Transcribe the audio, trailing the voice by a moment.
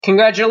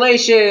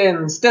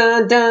Congratulations!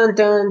 Dun dun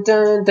dun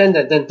dun dun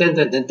dun dun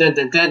dun dun dun dun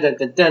dun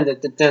dun dun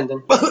dun dun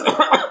dun.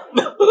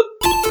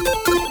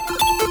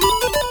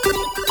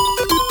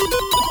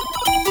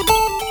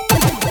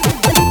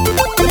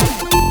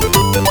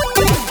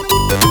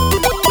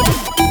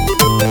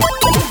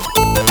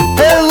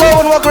 Hello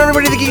and welcome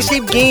everybody to the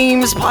Geekscape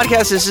Games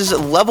podcast. This is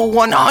level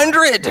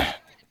 100.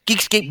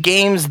 Geekscape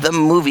Games, the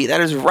movie. That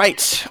is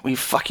right. We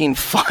fucking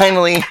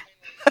finally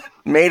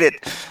made it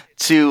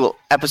to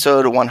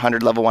episode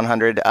 100, level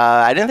 100.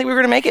 I didn't think we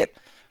were going to make it.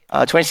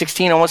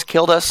 2016 almost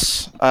killed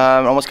us.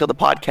 Almost killed the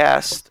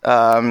podcast.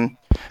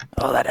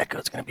 That echo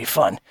is going to be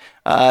fun.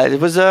 It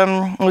was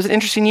an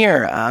interesting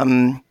year.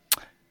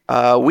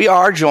 We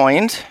are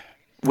joined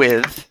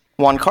with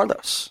Juan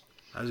Carlos.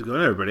 How's it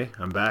going, everybody?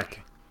 I'm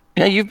back.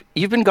 Yeah,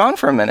 you've been gone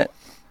for a minute.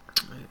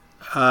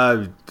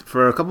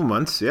 For a couple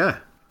months, yeah.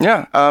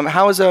 Yeah.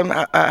 How's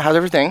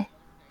everything?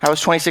 How was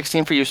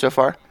 2016 for you so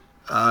far?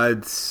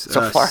 It's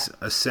so far?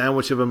 A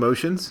sandwich of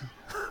emotions,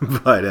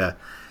 but it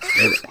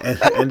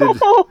ended.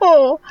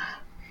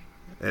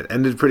 It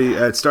ended pretty.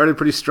 It started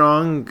pretty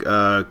strong.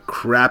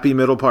 Crappy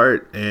middle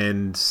part,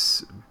 and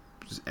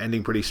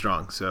ending pretty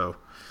strong. So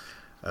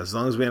as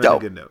long as we end on a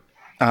good note.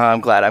 I'm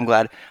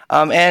glad.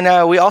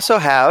 And we also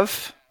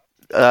have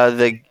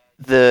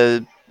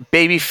the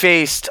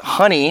baby-faced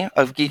honey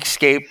of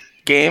Geekscape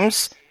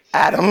Games,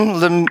 Adam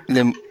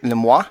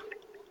Lemois.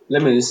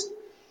 Lemuse.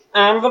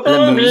 I'm the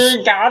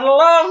baby, gotta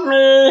love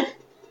me.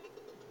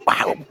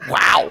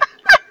 Wow.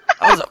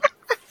 That was a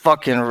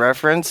fucking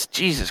reference.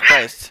 Jesus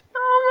Christ.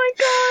 Oh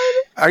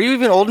my god. Are you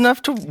even old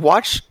enough to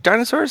watch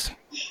dinosaurs?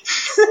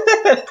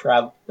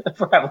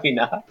 Probably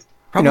not.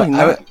 Probably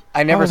not.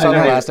 I never saw the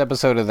last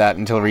episode of that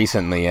until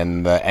recently,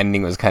 and the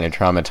ending was kind of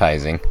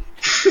traumatizing.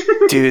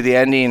 Dude, the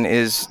ending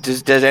is...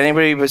 Does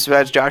anybody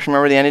besides Josh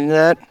remember the ending to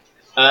that?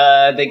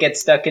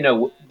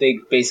 They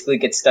basically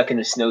get stuck in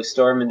a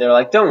snowstorm, and they're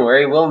like, "Don't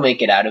worry, we'll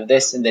make it out of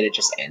this," and then it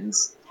just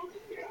ends.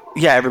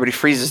 Yeah, everybody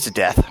freezes to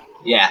death.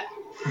 Yeah.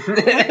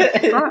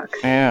 Fuck.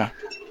 Yeah.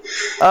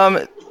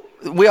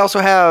 We also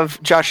have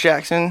Josh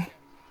Jackson.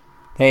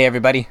 Hey,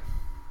 everybody.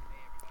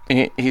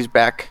 He's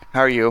back.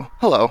 How are you?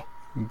 Hello.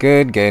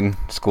 Good.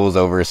 School's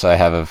over, so I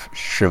have a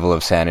shrivel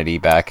of sanity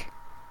back.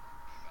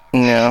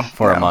 No.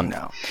 For a month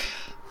now.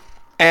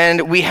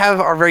 And we have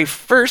our very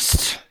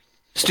first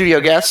studio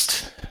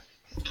guest.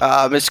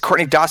 Miss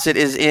Courtney Dossett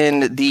is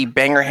in the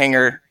Banger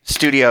Hanger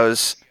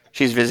Studios.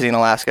 She's visiting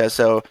Alaska,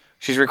 so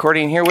she's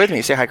recording here with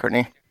me. Say hi,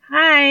 Courtney.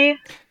 Hi.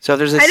 So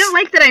there's this... I don't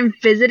like that I'm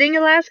visiting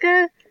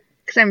Alaska,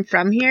 because I'm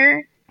from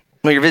here.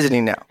 Well, you're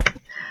visiting now.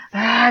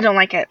 I don't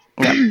like it.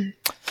 Yeah.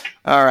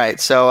 All right,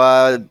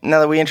 so now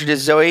that we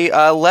introduced Zoe,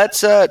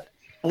 let's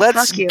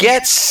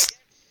get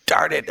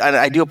started.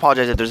 I do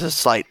apologize if there's a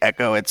slight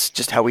echo. It's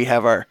just how we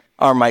have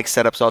our mic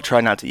set up, so I'll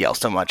try not to yell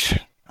so much.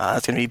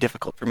 That's going to be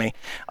difficult for me.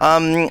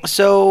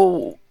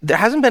 So there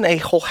hasn't been a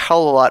whole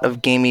hell of a lot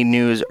of gaming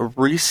news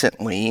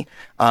recently,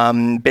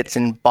 bits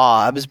and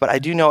bobs, but I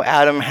do know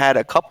Adam had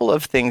a couple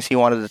of things he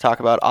wanted to talk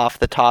about off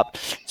the top,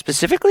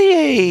 specifically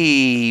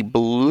a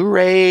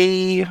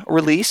Blu-ray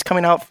release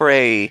coming out for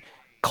a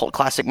cult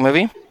classic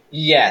movie.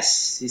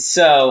 Yes.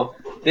 So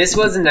this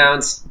was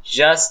announced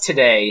just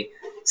today.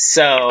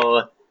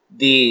 So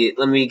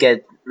let me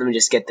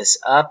just get this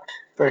up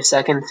for a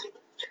second.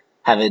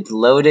 Have it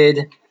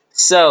loaded.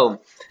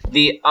 So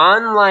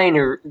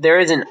there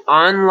is an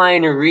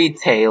online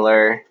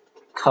retailer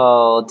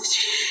called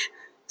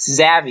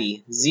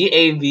Zavvi,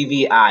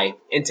 Zavvi,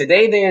 and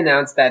today they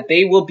announced that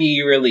they will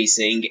be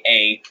releasing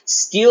a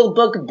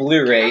Steelbook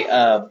Blu-ray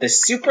of the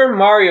Super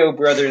Mario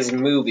Bros.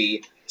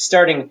 Movie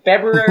starting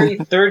February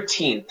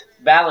 13th,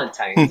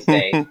 Valentine's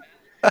Day.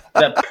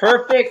 The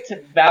perfect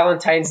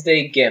Valentine's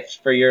Day gift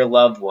for your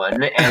loved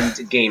one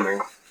and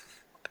gamer.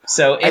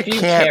 So if you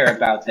care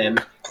about them,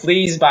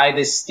 please buy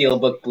this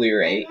Steelbook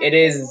Blu-ray. It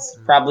is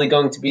probably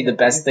going to be the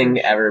best thing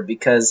ever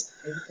because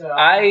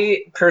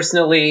I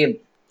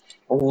personally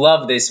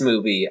love this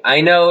movie.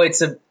 I know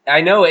it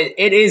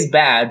is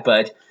bad,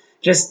 but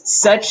just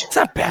such it's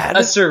not bad. A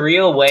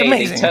surreal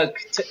way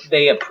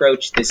they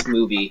approached this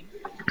movie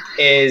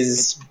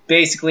is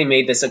basically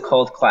made this a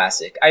cult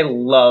classic. I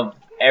love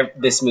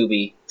this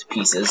movie to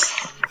pieces.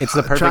 It's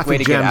the perfect way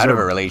to get out of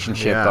a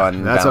relationship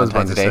on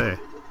Valentine's Day.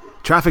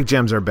 Traffic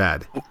jams are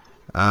bad.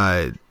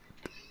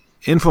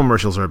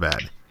 Infomercials are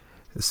bad.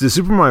 The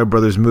Super Mario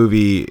Brothers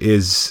movie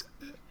is...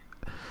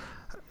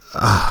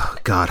 Oh,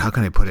 God, how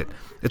can I put it?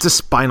 It's a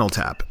spinal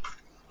tap.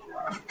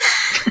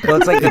 Well,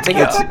 it's like the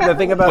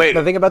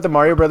thing about the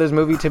Mario Brothers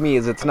movie to me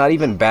is it's not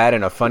even bad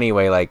in a funny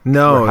way. Like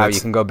how you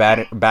can go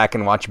back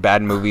and watch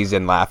bad movies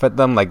and laugh at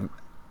them. Like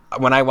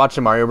when I watch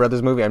the Mario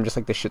Brothers movie, I'm just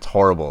like, this shit's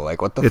horrible.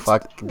 Like what the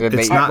fuck?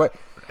 It's not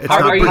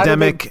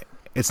Birdemic.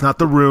 It's not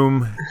The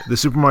Room. The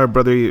Super Mario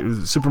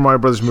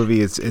Brothers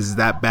movie is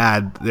that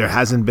bad. There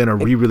hasn't been a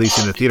re-release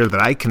in the theater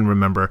that I can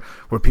remember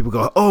where people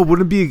go, "Oh,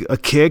 wouldn't it be a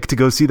kick to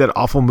go see that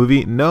awful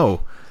movie?" No,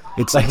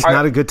 it's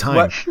not a good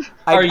time.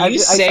 Are you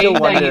saying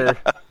that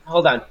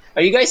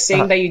you guys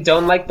saying that you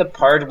don't like the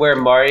part where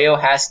Mario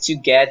has to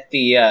get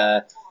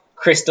the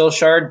crystal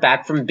shard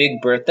back from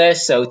Big Bertha.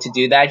 So to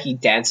do that, he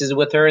dances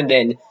with her and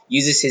then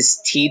uses his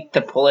teeth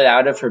to pull it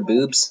out of her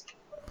boobs.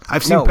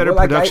 I've seen better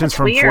productions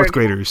from fourth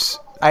graders.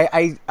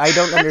 I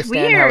don't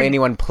understand how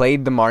anyone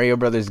played the Mario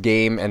Brothers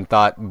game and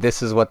thought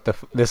this is what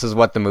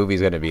the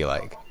movie's going to be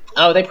like.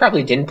 Oh, they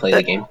probably didn't play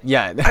the game.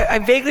 Yeah, I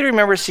vaguely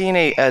remember seeing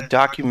a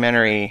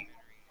documentary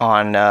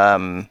on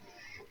the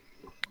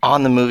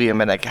movie and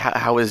like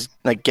how it was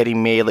like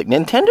getting made. Like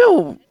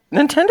Nintendo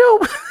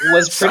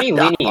was pretty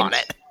lenient on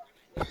it.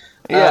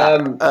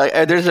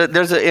 Yeah,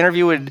 there's an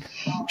interview with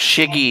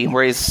Shiggy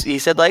where he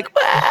said like,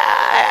 well,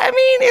 I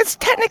mean, it's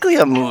technically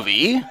a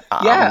movie.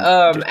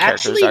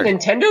 Actually,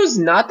 Nintendo's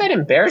not that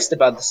embarrassed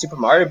about the Super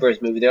Mario Bros.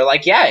 Movie. They're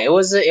like, yeah, it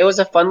was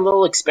a fun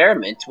little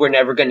experiment. We're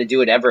never going to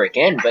do it ever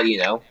again, but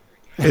it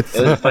was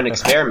a fun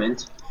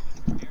experiment.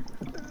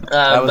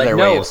 That was their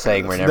way of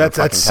saying we're never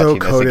touching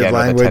this again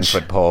language. With a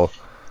 10-foot pole.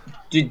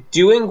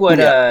 Doing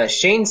what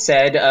Shane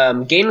said,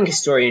 Gaming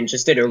Historian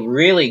just did a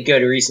really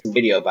good recent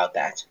video about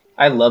that.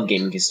 I love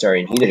Gaming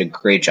Historian. He did a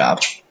great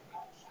job.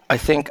 I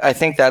think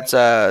that's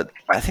I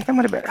think that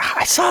might have been.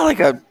 I saw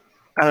like I don't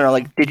know,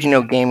 like Did You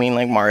Know Gaming,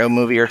 like Mario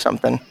movie or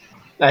something.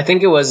 I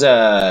think it was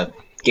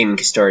Gaming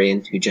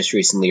Historian who just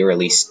recently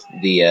released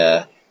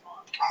the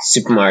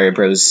Super Mario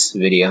Bros.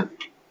 Video.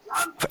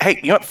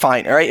 Hey, you know what?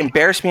 Fine. All right,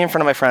 embarrass me in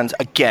front of my friends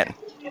again.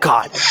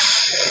 God.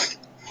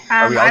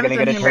 Are we all I going was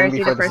to get a turn embarrassed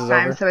you before the this first is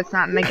time, over? so it's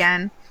not an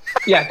again.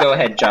 Yeah, go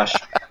ahead, Josh.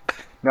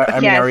 No,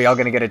 I mean, are we all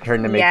going to get a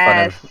turn to make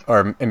fun of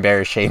or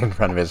embarrass Shane in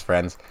front of his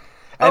friends?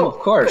 And of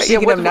course.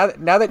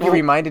 Now that you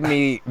reminded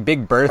me,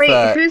 Big Bertha.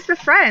 Wait, who's the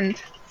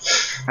friend?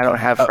 I don't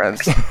have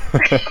friends.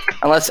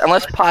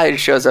 unless Pie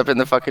shows up in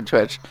the fucking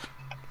Twitch.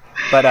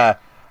 But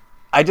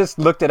I just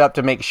looked it up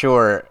to make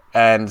sure,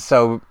 and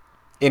so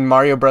in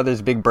Mario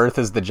Brothers, Big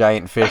Bertha's the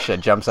giant fish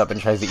that jumps up and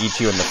tries to eat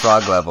you in the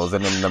frog levels,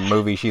 and in the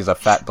movie, she's a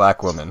fat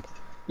black woman.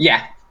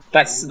 Yeah,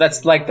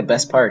 that's like the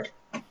best part.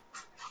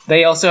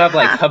 They also have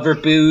like hover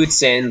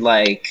boots and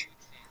like.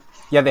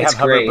 Yeah, they have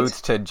hover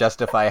boots to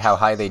justify how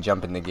high they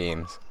jump in the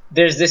games.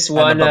 There's this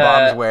one. And the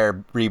Bob-ombs wear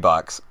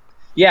Reeboks.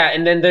 Yeah,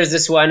 and then there's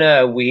this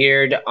one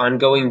weird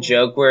ongoing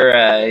joke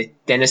where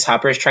Dennis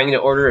Hopper is trying to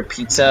order a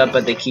pizza,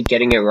 but they keep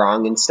getting it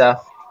wrong and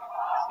stuff.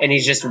 And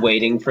he's just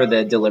waiting for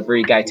the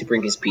delivery guy to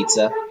bring his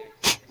pizza.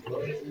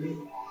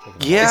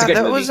 Yeah,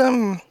 that movie. Was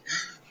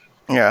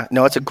Yeah,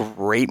 no, it's a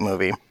great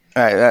movie.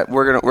 All right,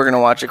 we're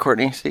gonna watch it,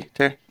 Courtney. See,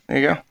 there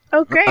you go.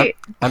 Oh, great!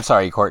 I'm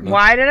sorry, Courtney.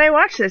 Why did I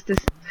watch this?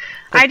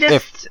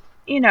 If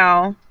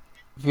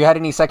you had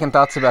any second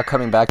thoughts about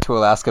coming back to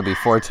Alaska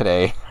before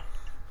today,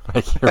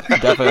 like you're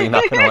definitely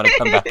not going to want to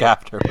come back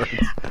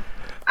afterwards.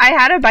 I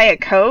had to buy a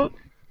coat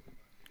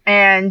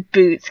and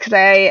boots because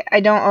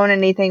I don't own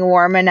anything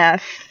warm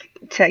enough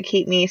to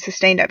keep me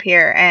sustained up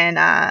here, and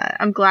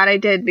I'm glad I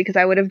did because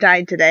I would have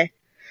died today.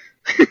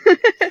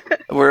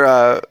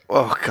 We're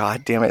oh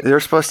god damn it! They're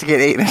supposed to get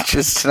 8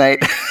 inches tonight.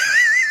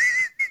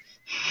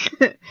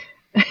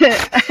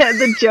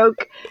 The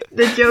joke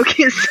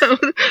is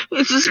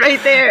it's just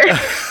right there.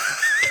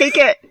 Take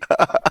it.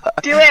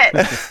 Do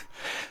it.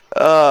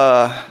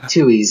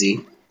 Too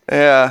easy.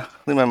 Yeah,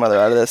 leave my mother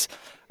out of this.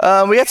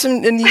 We got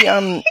some in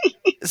the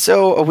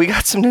so we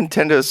got some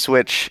Nintendo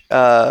Switch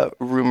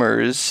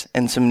rumors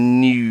and some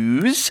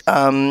news.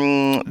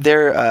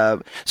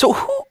 So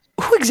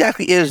who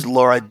exactly is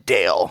Laura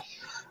Dale?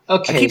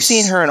 Okay, I keep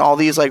seeing her in all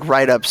these like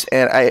write-ups,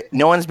 and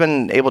no one's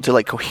been able to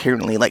like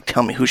coherently like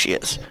tell me who she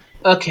is.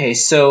 Okay,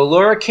 so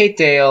Laura Kate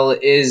Dale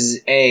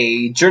is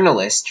a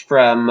journalist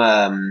from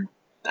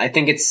I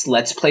think it's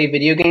Let's Play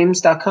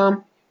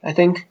Videogames.com, I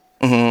think.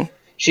 Mm-hmm.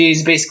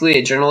 She's basically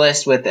a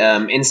journalist with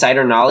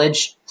insider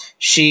knowledge.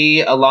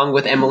 She, along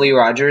with Emily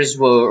Rogers,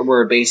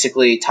 were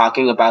basically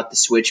talking about the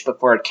Switch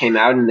before it came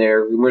out, and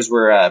their rumors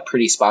were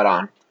pretty spot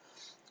on.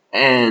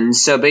 And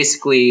so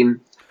basically...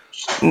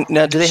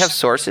 Now, do they have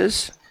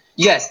sources?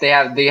 Yes, they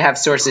have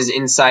sources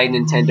inside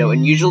Nintendo,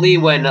 and usually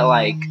when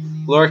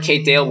Laura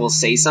Kate Dale will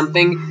say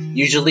something,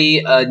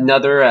 usually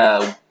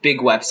another big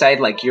website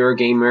like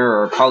Eurogamer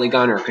or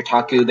Polygon or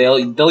Kotaku,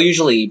 they'll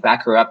usually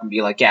back her up and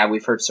be like, yeah,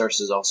 we've heard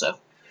sources also.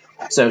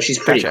 So she's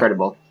pretty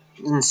credible.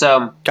 And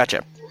so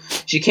Gotcha.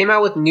 She came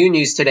out with new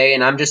news today,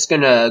 and I'm just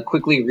going to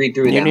quickly read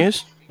through them. New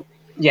news?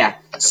 Yeah.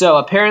 So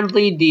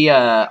apparently the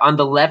on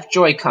the left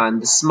Joy-Con,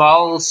 the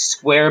small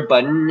square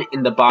button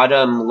in the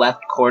bottom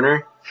left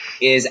corner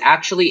is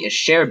actually a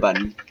share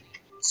button.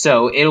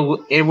 So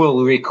it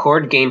will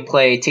record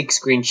gameplay, take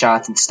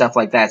screenshots and stuff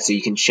like that so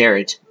you can share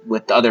it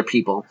with other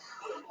people.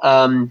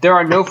 There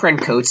are no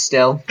friend codes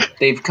still.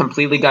 They've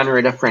completely gotten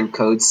rid of friend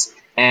codes.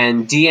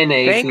 And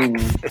DNA,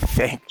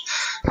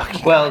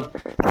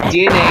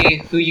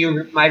 DNA, who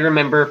you might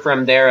remember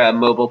from their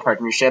mobile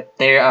partnership,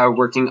 they are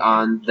working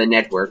on the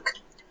network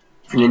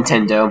for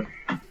Nintendo.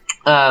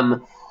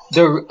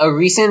 A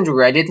recent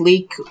Reddit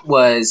leak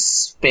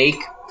was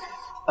fake.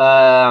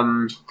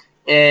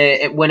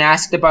 When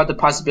asked about the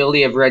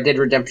possibility of Red Dead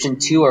Redemption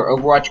 2 or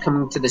Overwatch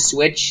coming to the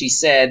Switch, she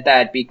said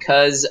that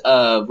because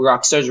of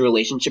Rockstar's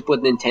relationship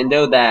with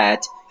Nintendo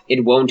that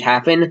it won't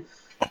happen.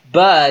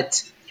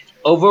 But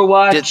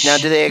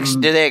Overwatch. Do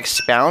they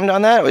expound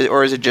on that,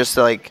 or is it just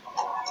like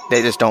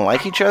they just don't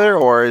like each other,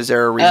 or is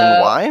there a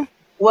reason why?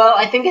 Well,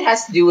 I think it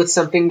has to do with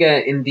something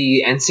in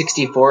the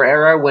N64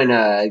 era when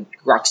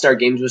Rockstar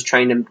Games was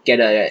trying to get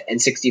a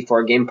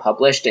N64 game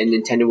published, and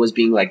Nintendo was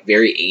being like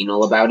very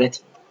anal about it,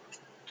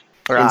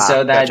 and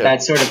so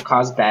that sort of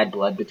caused bad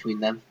blood between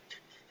them.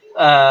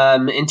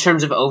 In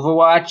terms of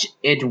Overwatch,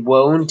 it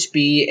won't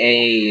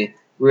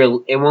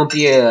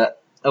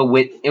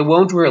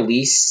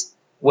release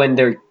when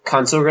their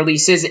console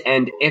releases,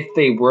 and if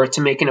they were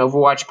to make an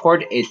Overwatch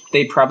port,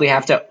 they probably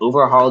have to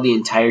overhaul the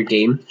entire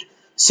game.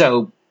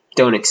 So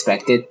don't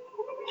expect it.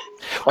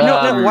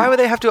 No, why would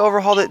they have to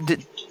overhaul it?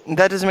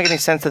 That doesn't make any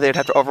sense that they'd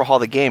have to overhaul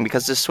the game,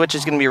 because the Switch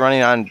is going to be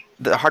running on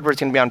the hardware is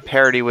going to be on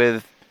parity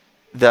with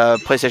the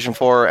PlayStation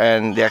 4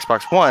 and the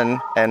Xbox One,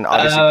 and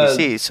obviously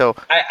PC. So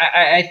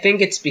I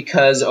think it's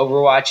because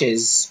Overwatch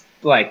is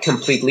like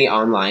completely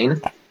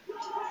online.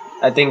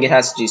 I think it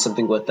has to do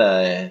something with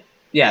the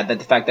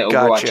fact that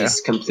Overwatch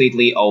is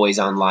completely always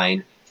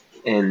online,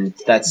 and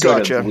that's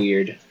sort of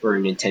weird for a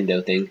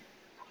Nintendo thing.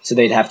 So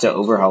they'd have to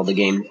overhaul the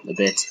game a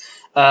bit.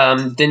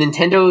 The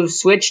Nintendo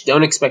Switch,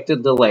 don't expect a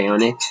delay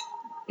on it.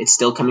 It's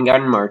still coming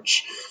out in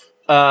March.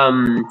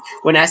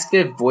 When asked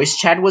if voice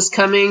chat was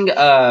coming,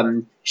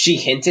 she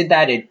hinted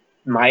that it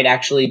might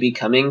actually be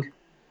coming.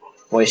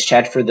 Voice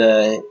chat for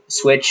the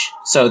Switch,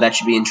 so that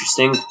should be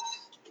interesting.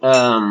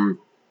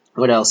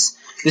 What else?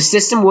 The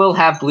system will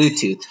have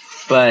Bluetooth,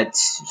 but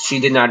she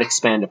did not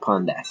expand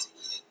upon that.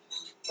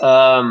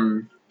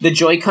 The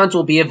Joy-Cons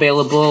will be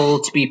available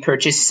to be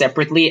purchased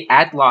separately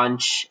at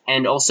launch,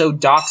 and also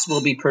docks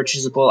will be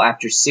purchasable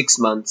after 6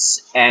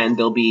 months, and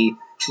they'll be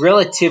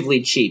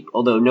relatively cheap,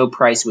 although no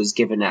price was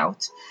given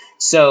out.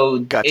 So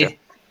they're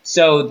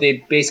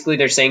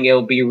saying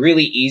it'll be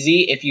really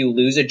easy if you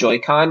lose a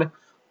Joy-Con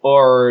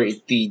or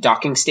the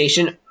docking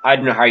station. I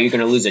don't know how you're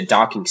going to lose a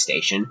docking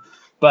station,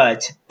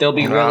 but they'll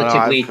be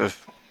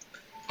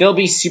they'll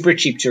be super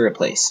cheap to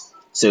replace.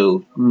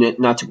 So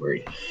not to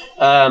worry.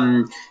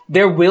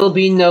 There will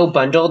be no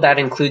bundle that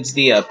includes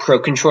the Pro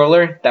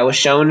Controller that was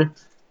shown,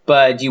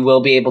 but you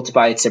will be able to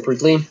buy it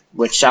separately,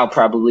 which I'll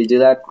probably do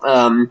that.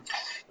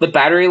 The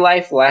battery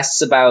life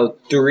lasts about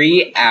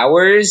 3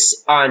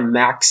 hours on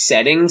max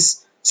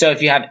settings. So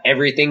if you have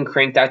everything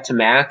cranked out to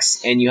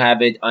max and you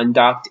have it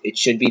undocked, it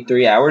should be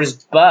 3 hours.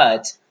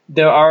 But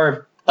there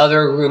are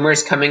other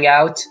rumors coming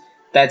out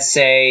that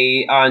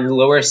say on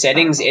lower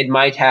settings, it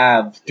might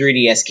have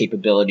 3DS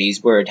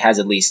capabilities where it has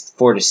at least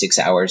 4 to 6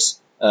 hours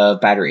of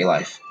battery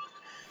life.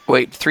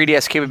 Wait,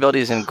 3DS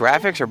capabilities in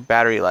graphics or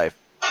battery life?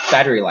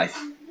 Battery life.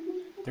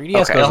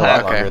 3DS goes a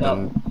lot longer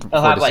than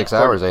 4 to 6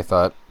 hours, I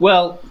thought.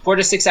 Well, 4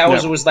 to 6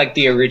 hours was like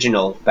the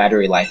original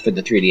battery life for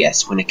the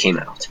 3DS when it came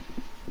out.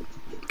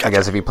 I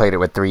guess if you played it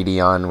with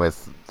 3D on,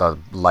 with the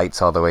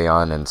lights all the way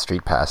on and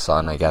Street Pass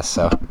on, I guess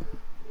so.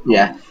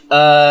 Yeah.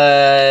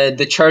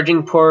 The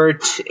charging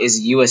port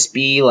is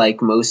USB,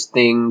 like most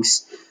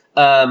things.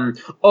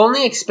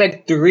 Only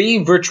expect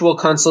 3 Virtual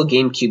Console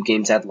GameCube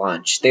games at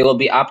launch. They will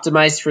be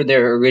optimized for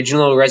their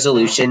original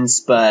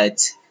resolutions,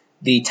 but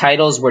the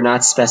titles were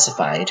not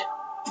specified.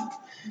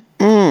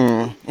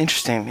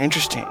 Interesting.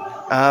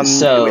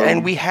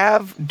 And we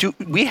had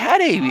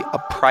a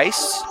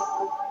price,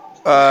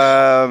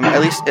 at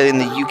least in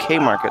the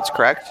UK markets,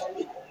 correct?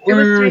 It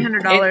was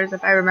 $300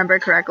 if I remember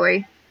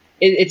correctly.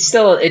 It's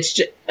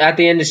at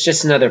the end, it's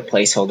just another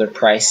placeholder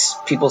price.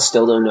 People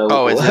still don't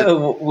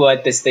know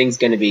what this thing's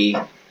going to be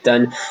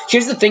done.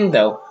 Here's the thing,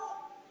 though.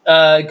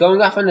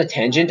 Going off on a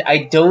tangent, I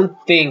don't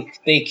think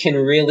they can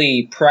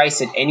really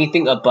price it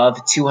anything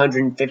above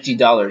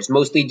 $250,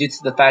 mostly due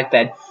to the fact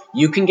that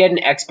you can get an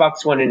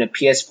Xbox One and a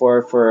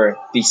PS4 for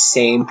the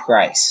same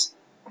price.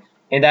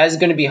 And that is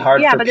going to be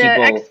hard for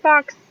people.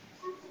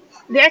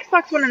 The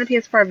Xbox One and the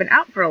PS4 have been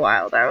out for a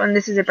while, though, and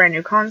this is a brand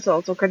new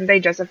console, so couldn't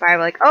they justify,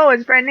 like, oh,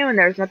 it's brand new and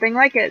there's nothing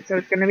like it, so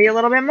it's going to be a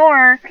little bit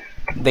more?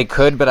 They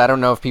could, but I don't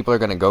know if people are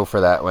going to go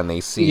for that when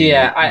they see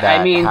that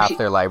half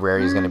their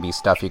library is going to be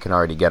stuff you can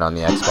already get on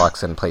the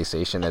Xbox and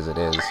PlayStation as it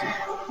is.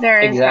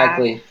 There is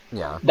exactly.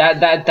 Yeah.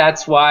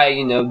 That's why,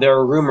 there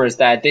are rumors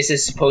that this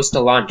is supposed to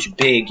launch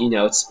big,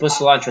 it's supposed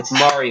to launch with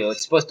Mario,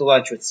 it's supposed to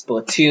launch with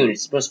Splatoon,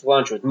 it's supposed to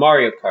launch with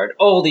Mario Kart,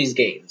 all these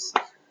games.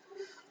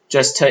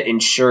 Just to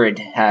ensure it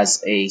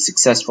has a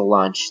successful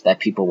launch that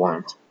people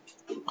want.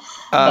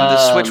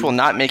 The Switch will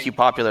not make you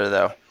popular,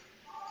 though.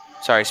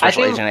 Sorry,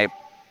 Special Agent Ape.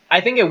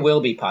 I think it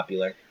will be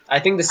popular. I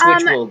think the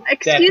Switch will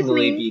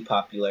definitely be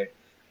popular.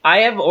 I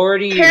have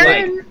already,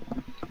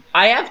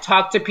 I have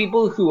talked to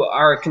people who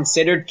are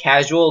considered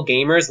casual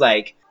gamers,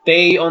 like,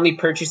 they only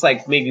purchase,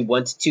 maybe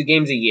 1 to 2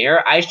 games a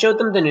year. I showed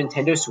them the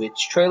Nintendo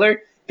Switch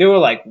trailer. They were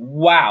like,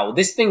 wow,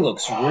 this thing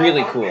looks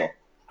really cool.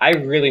 I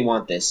really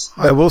want this.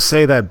 I will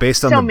say that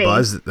based on the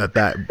buzz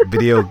that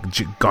video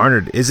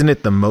garnered, isn't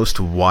it the most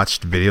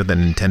watched video that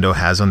Nintendo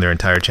has on their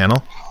entire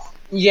channel?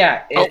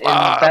 Yeah.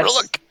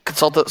 Look,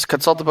 consult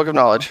the Book of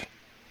Knowledge.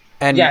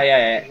 And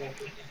yeah.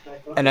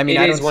 And I mean,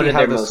 I don't see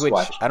how the Switch.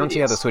 I don't see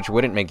how the Switch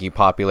wouldn't make you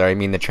popular. I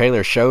mean, the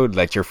trailer showed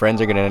that your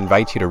friends are going to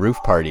invite you to roof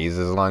parties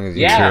as long as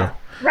you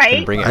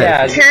right. Bring it.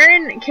 Yeah.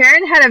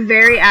 Karen had a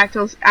very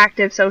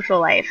active social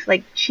life.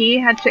 Like she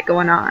had shit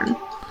going on.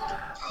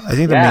 I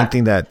think the main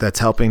thing that's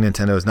helping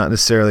Nintendo is not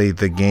necessarily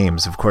the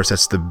games. Of course,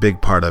 that's the big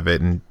part of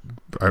it, and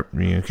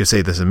you could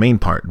say this is the main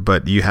part.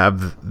 But you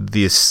have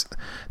this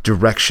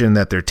direction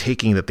that they're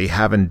taking that they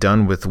haven't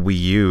done with Wii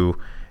U.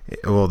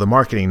 Well, the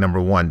marketing,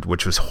 number one,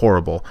 which was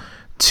horrible.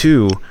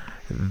 Two,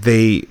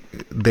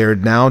 they're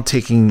now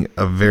taking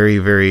a very,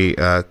 very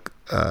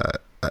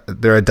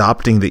they're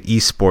adopting the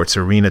esports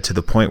arena to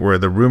the point where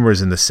the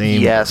rumors in the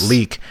same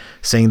leak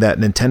saying that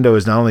Nintendo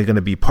is not only going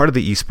to be part of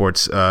the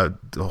esports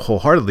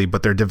wholeheartedly,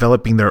 but they're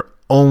developing their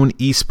own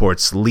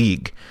esports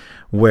league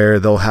where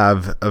they'll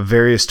have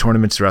various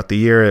tournaments throughout the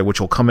year,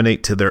 which will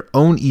culminate to their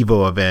own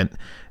EVO event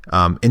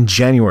in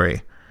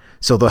January.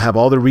 So they'll have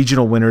all the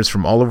regional winners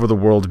from all over the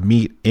world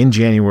meet in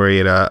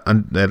January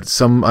at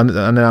some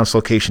unannounced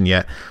location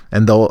yet,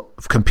 and they'll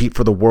compete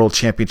for the World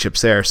Championships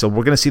there. So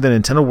we're going to see the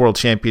Nintendo World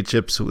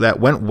Championships that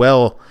went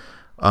well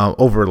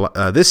over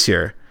this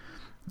year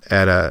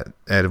at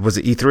was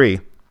it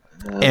E3?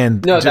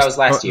 And no, that was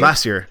last year.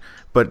 Last year,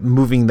 but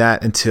moving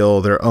that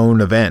until their own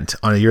event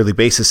on a yearly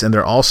basis, and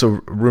they're also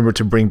rumored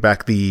to bring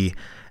back the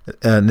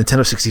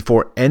Nintendo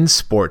 64 N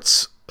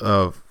Sports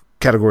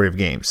category of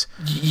games.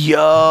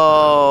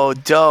 Yo,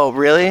 dope!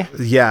 Really?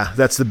 Yeah,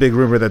 that's the big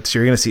rumor that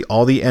you're going to see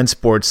all the N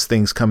Sports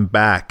things come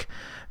back.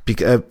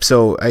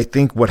 So I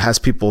think what has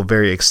people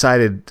very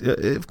excited.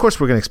 Of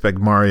course, we're going to expect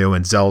Mario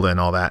and Zelda and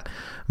all that,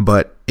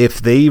 but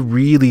if they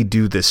really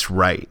do this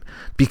right,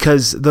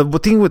 because the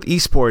thing with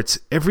esports,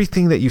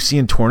 everything that you see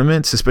in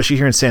tournaments, especially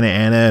here in Santa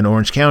Ana and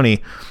Orange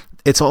County,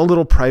 it's all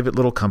little private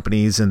little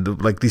companies,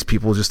 and like these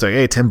people just like,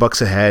 hey,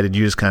 $10 a head, and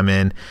you just come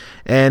in,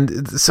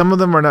 and some of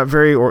them are not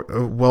very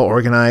well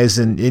organized,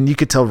 and you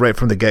could tell right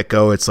from the get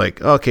go. It's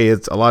like, okay,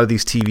 a lot of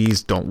these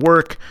TVs don't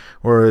work,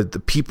 or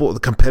the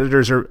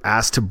competitors are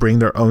asked to bring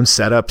their own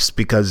setups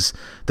because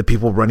the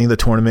people running the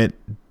tournament,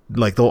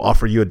 like they'll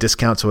offer you a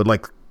discount, so it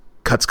like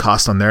cuts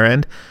costs on their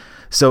end.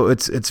 So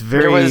it's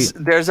very.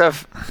 Sorry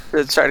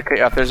to cut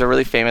you off. There's a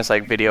really famous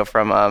like video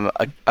from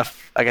I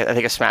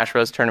think a Smash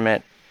Bros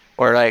tournament.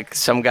 Or like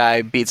some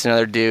guy beats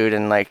another dude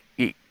and like,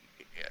 it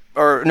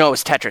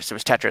was Tetris. It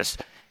was Tetris,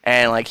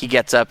 and like he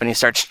gets up and he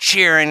starts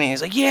cheering and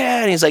he's like,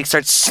 yeah, and he's like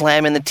starts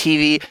slamming the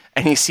TV,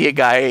 and you see a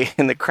guy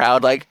in the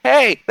crowd like,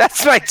 hey,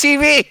 that's my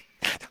TV.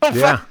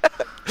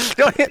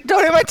 Don't hit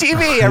my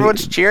TV.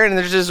 Everyone's cheering and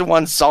there's just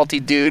one salty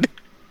dude.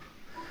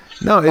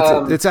 No,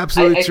 it's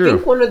absolutely true. I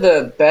think one of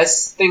the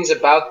best things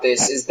about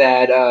this is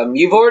that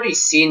you've already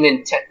seen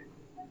Nintendo.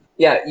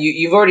 Yeah,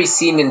 you've already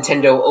seen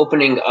Nintendo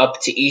opening up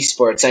to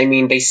esports. I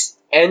mean,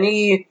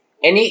 any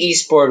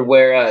esport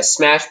where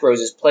Smash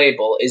Bros is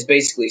playable is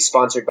basically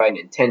sponsored by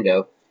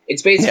Nintendo.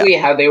 It's basically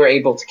how they were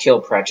able to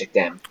kill Project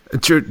M.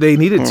 True, they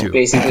needed to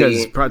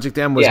because Project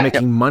M was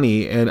making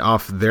money and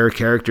off their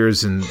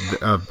characters and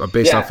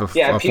based off of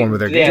a form of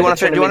their game. Do you want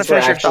to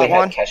finish your thought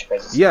one?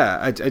 Yeah,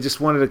 I just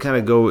wanted to kind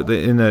of go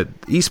in the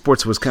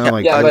esports was kind of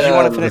like do you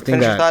want to the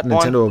thing that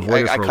Nintendo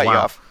avoided for a while. You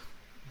off.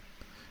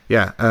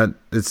 Yeah,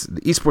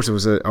 esports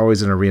was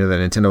always an arena that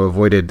Nintendo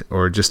avoided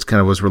or just kind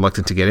of was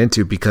reluctant to get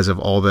into because of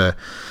all the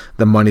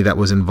money that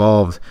was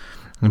involved.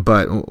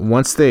 But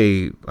once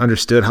they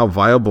understood how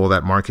viable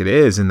that market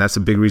is, and that's a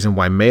big reason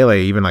why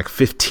Melee, even like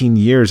 15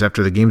 years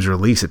after the game's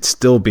release, it's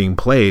still being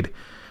played,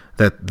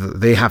 that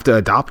they have to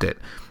adopt it.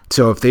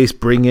 So if they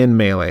bring in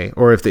Melee,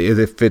 or if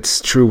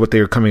it's true what they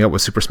were coming up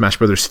with Super Smash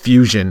Bros.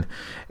 Fusion,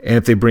 and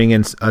if they bring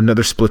in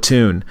another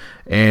Splatoon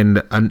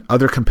and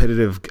other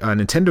competitive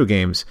Nintendo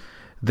games,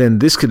 then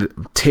this could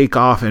take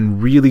off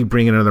and really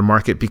bring in another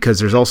market, because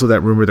there's also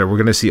that rumor that we're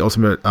going to see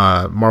Ultimate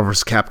Marvel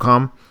vs.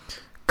 Capcom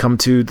come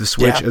to the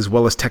Switch, as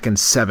well as Tekken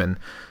 7.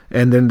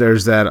 And then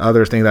there's that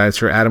other thing that I'm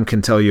sure Adam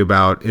can tell you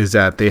about, is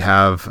that they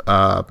have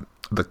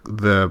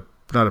the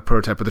not a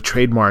prototype, but the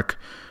trademark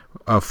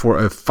for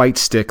a fight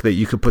stick that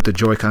you could put the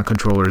Joy-Con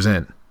controllers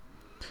in.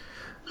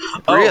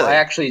 Oh, really? I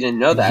actually didn't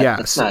know that. Yeah,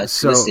 it's not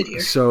listed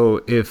here.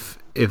 So if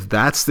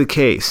that's the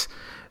case,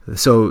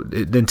 so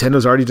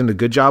Nintendo's already done a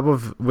good job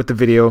with the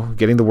video,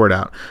 getting the word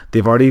out.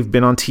 They've already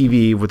been on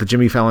TV with the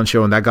Jimmy Fallon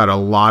show, and that got a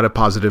lot of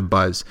positive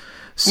buzz.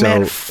 So,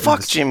 man,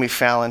 fuck Jimmy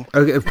Fallon.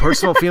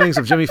 Personal feelings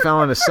of Jimmy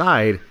Fallon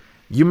aside,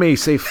 you may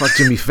say fuck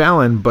Jimmy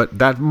Fallon, but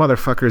that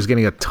motherfucker is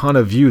getting a ton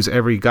of views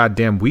every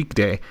goddamn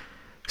weekday.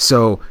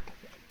 So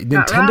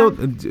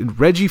Nintendo,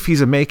 Reggie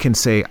Fils-Aimé can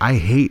say, I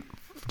hate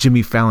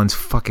Jimmy Fallon's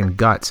fucking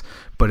guts,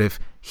 but if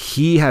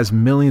he has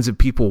millions of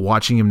people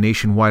watching him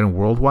nationwide and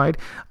worldwide,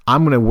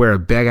 I'm going to wear a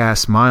big-ass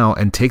smile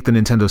and take the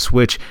Nintendo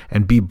Switch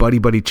and be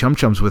buddy-buddy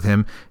chum-chums with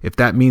him. If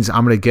that means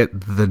I'm going to get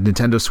the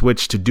Nintendo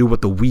Switch to do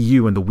what the Wii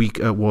U and the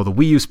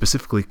Wii U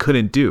specifically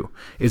couldn't do,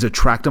 is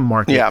attract a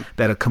market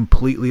that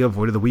completely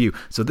avoided the Wii U.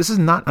 So this is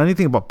not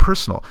anything about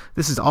personal.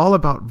 This is all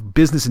about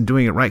business and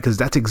doing it right, because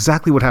that's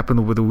exactly what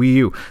happened with the Wii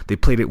U. They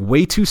played it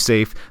way too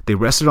safe, they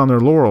rested on their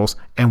laurels,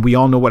 and we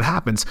all know what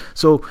happens.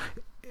 So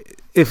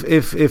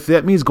if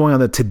that means going on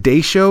the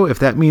Today Show, if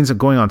that means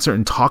going on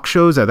certain talk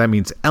shows, that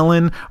means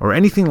Ellen or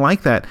anything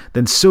like that,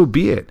 then so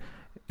be it.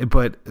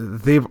 But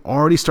they've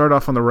already started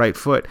off on the right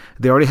foot.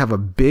 They already have a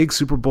big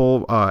Super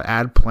Bowl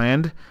ad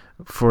planned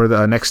for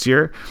the next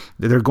year.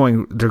 They're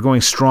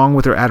going strong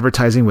with their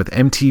advertising with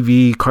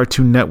MTV,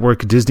 Cartoon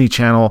Network, Disney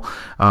Channel.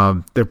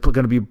 They're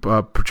going to be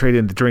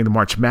portrayed during the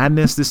March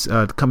Madness this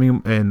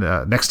coming in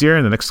next year,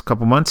 in the next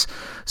couple months.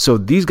 So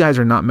these guys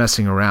are not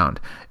messing around.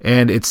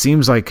 And it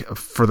seems like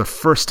for the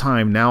first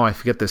time now, I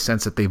get the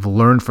sense that they've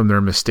learned from their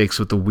mistakes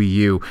with the Wii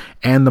U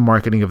and the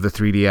marketing of the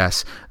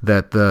 3DS,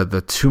 that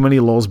the too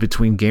many lulls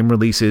between game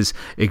releases,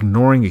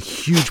 ignoring a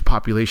huge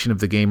population of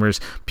the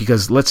gamers,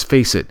 because let's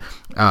face it,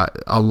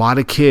 a lot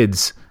of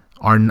kids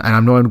are, and I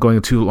know I'm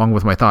going too long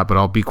with my thought, but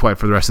I'll be quiet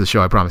for the rest of the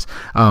show, I promise.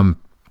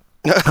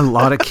 A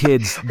lot of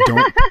kids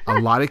don't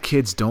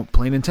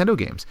play Nintendo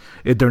games.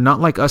 They're not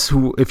like us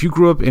who, if you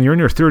grew up and you're in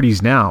your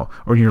 30s now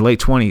or in your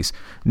late 20s,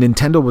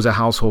 Nintendo was a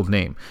household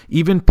name.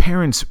 Even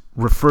parents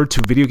referred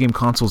to video game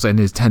consoles and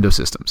Nintendo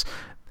systems.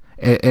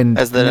 And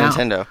as the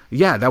Nintendo.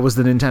 Yeah, that was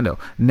the Nintendo.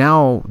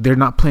 Now they're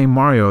not playing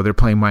Mario, they're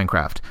playing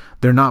Minecraft.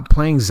 They're not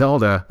playing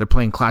Zelda, they're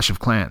playing Clash of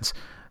Clans.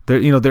 They're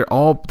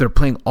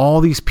playing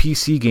all these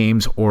PC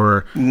games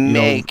or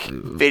make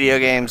video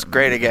games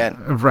great again.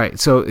 Right.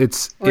 So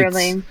it's a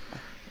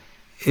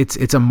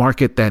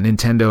market that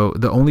Nintendo,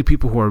 the only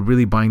people who are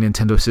really buying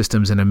Nintendo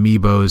systems and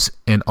amiibos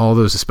and all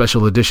those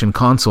special edition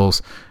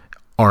consoles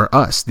are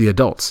us, the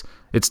adults.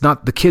 It's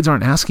not, the kids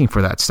aren't asking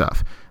for that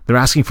stuff. They're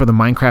asking for the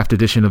Minecraft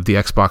edition of the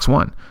Xbox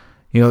One.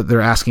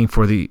 They're asking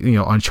for the,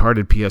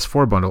 Uncharted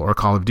PS4 bundle or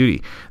Call of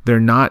Duty.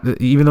 They're not,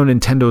 even though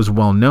Nintendo is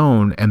well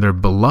known and they're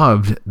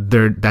beloved,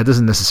 that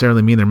doesn't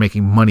necessarily mean they're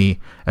making money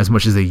as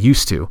much as they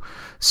used to.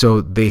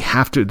 So they've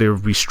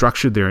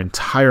restructured their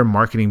entire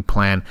marketing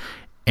plan.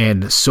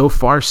 And so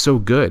far, so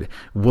good.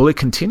 Will it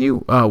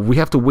continue? We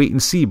have to wait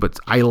and see, but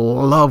I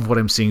love what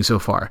I'm seeing so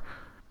far.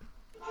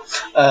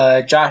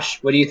 Josh,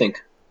 what do you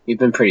think? You've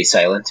been pretty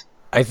silent.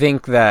 I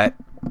think that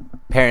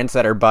parents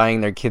that are buying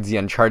their kids the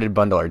Uncharted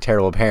bundle are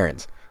terrible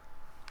parents.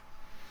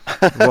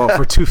 Well,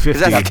 for $250,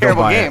 that's a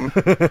terrible game.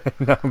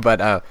 No,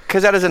 but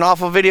because that is an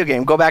awful video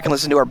game. Go back and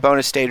listen to our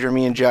bonus stage where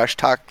me and Josh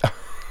talked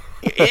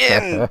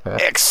in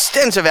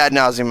extensive ad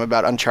nauseum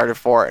about Uncharted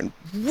 4 and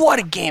what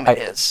a game it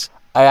is.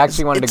 I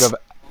actually wanted to go.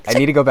 I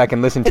need to go back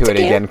and listen to it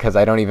again because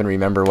I don't even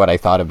remember what I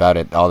thought about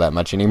it all that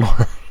much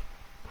anymore.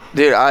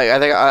 Dude, I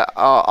think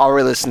I'll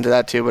re-listen to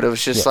that too. But it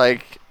was just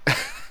like.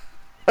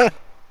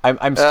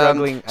 I'm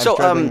struggling. I'm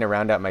struggling to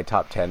round out my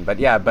top 10. But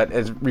yeah,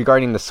 as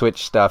regarding the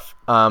Switch stuff,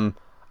 I'm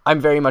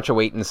very much a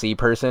wait and see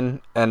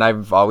person, and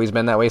I've always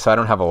been that way. So I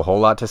don't have a whole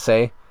lot to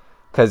say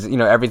because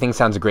everything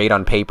sounds great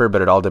on paper,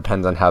 but it all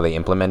depends on how they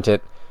implement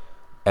it,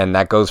 and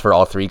that goes for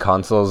all three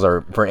consoles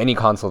or for any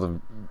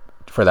console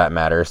for that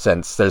matter.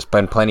 Since there's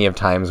been plenty of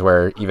times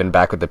where even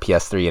back with the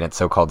PS3 and its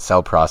so-called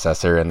cell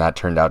processor, and that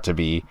turned out to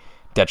be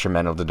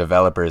detrimental to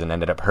developers and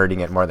ended up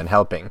hurting it more than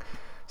helping.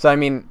 So I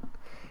mean.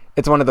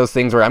 It's one of those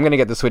things where I'm going to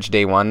get the Switch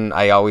day one.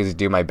 I always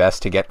do my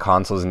best to get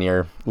consoles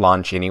near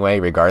launch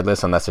anyway,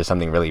 regardless, unless there's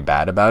something really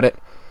bad about it.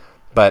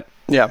 But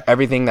yeah,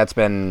 everything that's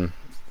been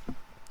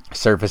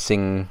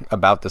surfacing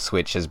about the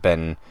Switch has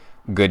been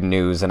good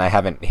news, and I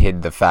haven't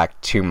hid the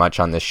fact too much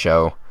on this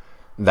show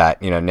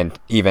that,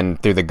 even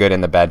through the good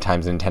and the bad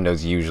times,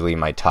 Nintendo's usually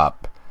my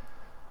top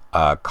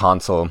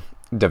console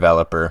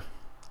developer.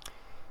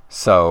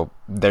 So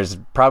there's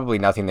probably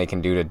nothing they can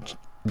do to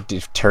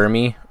deter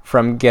me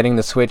from getting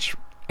the Switch.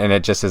 And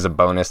it just is a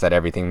bonus that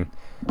everything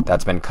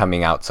that's been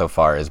coming out so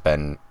far has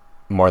been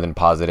more than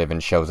positive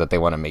and shows that they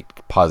want to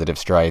make positive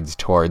strides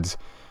towards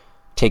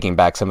taking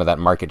back some of that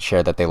market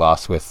share that they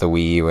lost with the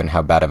Wii U and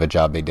how bad of a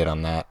job they did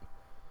on that.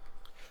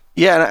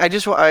 Yeah, and I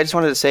just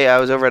wanted to say I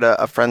was over at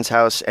a friend's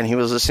house and he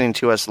was listening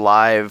to us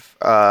live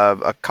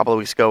a couple of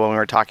weeks ago when we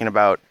were talking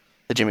about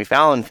the Jimmy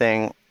Fallon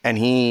thing, and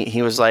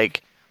he was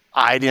like,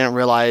 I didn't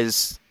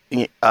realize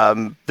the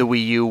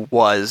Wii U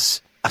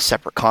was a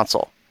separate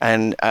console.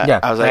 And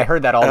I was like, I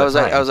heard that all the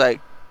time. I was like,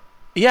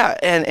 yeah,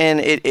 and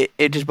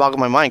it just boggled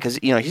my mind because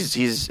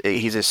he's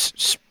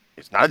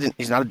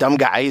not a dumb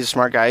guy. He's a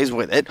smart guy. He's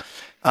with it.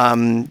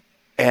 And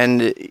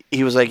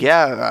he was like,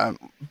 yeah,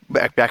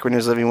 back when he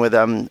was living with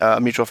a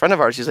mutual friend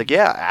of ours, he's like,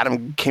 yeah,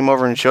 Adam came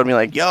over and showed me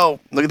like, yo,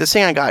 look at this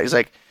thing I got. He's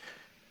like,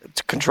 it's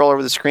a controller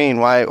with a screen.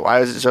 Why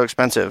is it so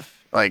expensive?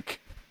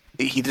 Like,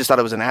 he just thought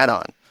it was an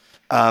add-on.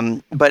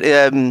 But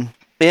in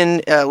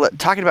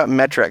talking about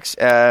metrics,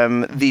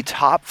 the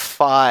top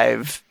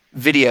 5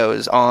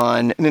 videos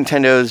on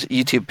Nintendo's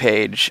YouTube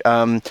page.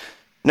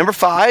 Number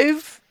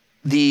 5,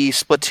 the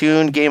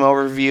Splatoon game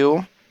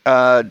overview,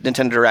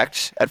 Nintendo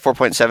Direct at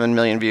 4.7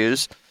 million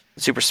views.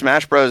 Super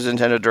Smash Bros.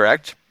 Nintendo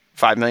Direct,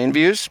 5 million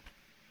views.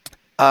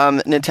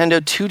 Nintendo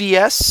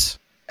 2DS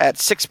at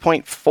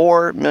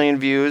 6.4 million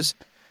views.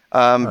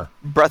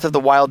 Breath of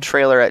the Wild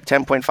trailer at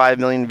 10.5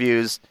 million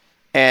views.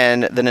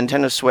 And the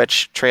Nintendo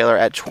Switch trailer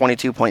at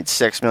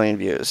 22.6 million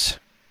views.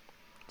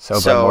 So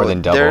more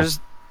than double.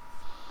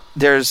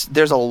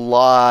 There's a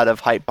lot of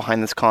hype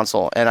behind this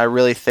console, and I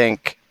really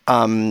think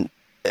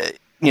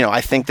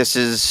I think this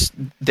is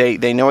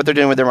they know what they're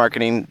doing with their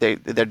marketing.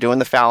 They're doing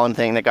the Fallon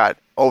thing. They got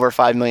over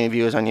 5 million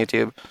views on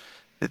YouTube.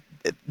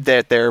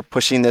 That they're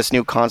pushing this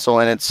new console,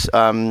 and it's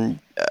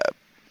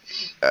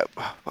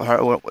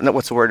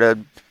what's the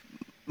word?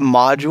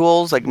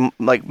 Modules, like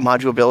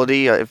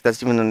modulability, if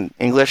that's even in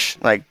English.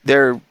 Like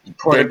they're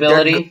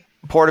portability.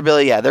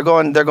 Portability, yeah. They're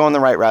going the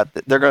right route.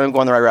 They're going to go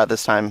on the right route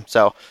this time.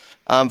 So,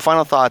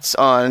 final thoughts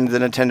on the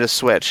Nintendo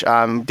Switch.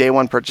 Day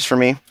one purchase for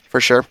me, for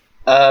sure.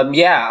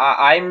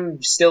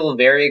 I'm still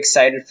very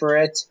excited for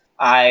it.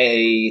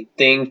 I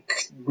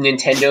think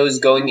Nintendo's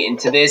going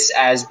into this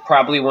as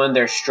probably one of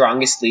their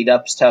strongest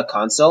lead-ups to a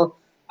console.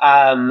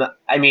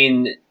 I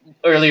mean,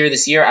 earlier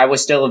this year, I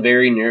was still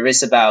very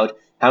nervous about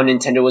how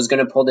Nintendo was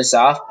going to pull this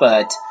off,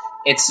 but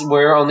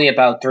we're only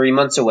about 3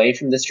 months away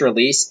from this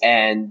release,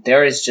 and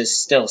there is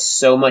just still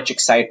so much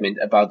excitement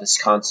about this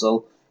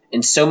console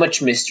and so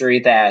much mystery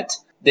that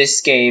this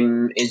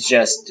game is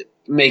just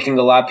making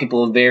a lot of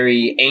people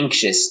very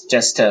anxious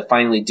just to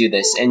finally do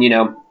this. And,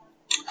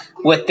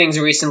 with things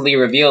recently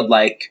revealed,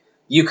 like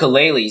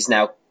Yooka-Laylee's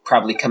now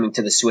probably coming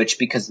to the Switch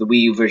because the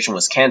Wii U version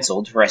was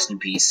canceled, rest in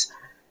peace.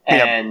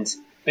 Yep. And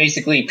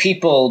basically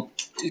people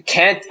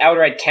can't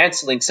outright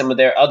canceling some of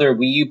their other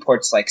Wii U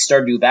ports, like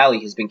Stardew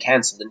Valley has been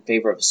canceled in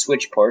favor of a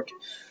Switch port.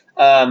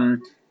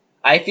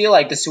 I feel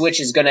like the Switch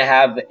is going to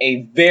have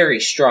a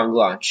very strong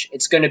launch.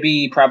 It's going to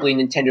be probably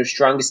Nintendo's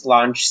strongest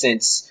launch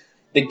since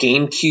the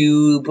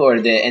GameCube or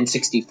the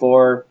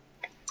N64.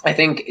 I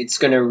think it's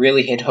going to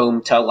really hit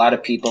home to a lot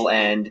of people,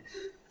 and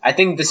I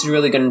think this is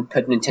really going to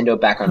put Nintendo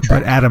back on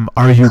track. But Adam,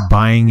 are you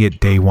buying it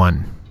day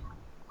one?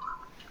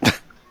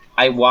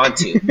 I want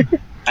to.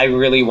 I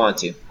really want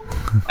to,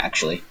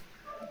 actually.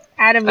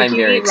 Adam, would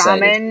you eat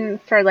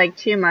ramen for like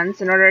 2 months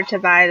in order to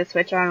buy the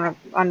Switch on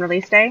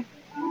release day?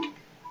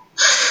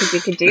 Because you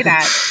could do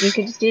that. You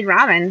could just eat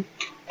ramen.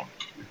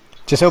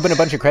 Just open a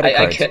bunch of credit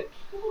cards.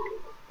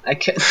 I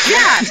could.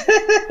 Yeah.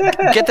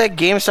 Get that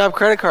GameStop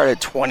credit card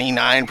at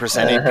 29%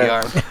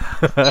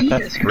 APR.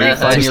 Jesus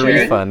Christ.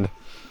 Refund.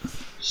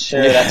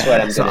 Sure, that's what I'm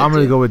going to do. So I'm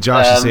going to go with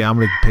Josh and say I'm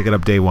going to pick it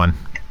up day one.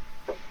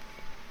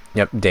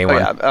 Yep, day one.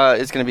 Yeah,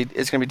 it's gonna be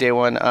day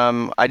one.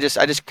 I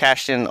just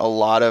cashed in a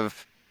lot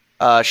of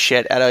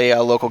shit at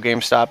a local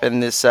GameStop,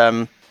 and this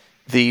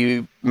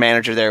the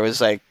manager there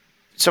was like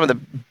some of the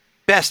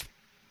best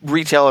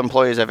retail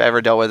employees I've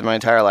ever dealt with in my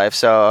entire life.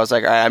 So I was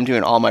like, I'm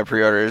doing all my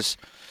pre-orders,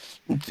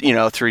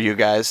 through you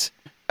guys.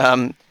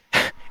 You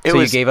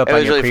gave up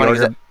on your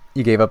pre-order.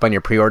 You gave up on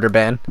your pre-order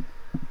ban.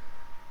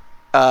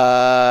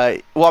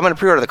 Well, I'm gonna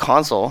pre-order the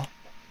console.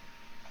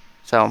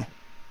 So,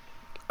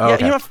 yeah,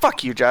 okay.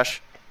 Fuck you,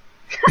 Josh.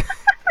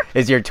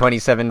 Is your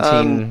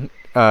 2017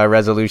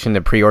 resolution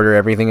to pre-order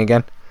everything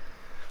again?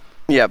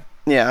 Yep.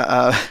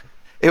 Yeah.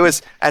 It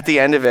was at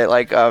the end of it,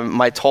 like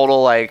my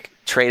total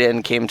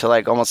trade-in came to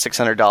almost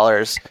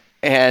 $600,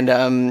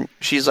 and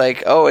she's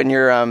like, "Oh, and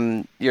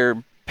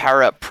your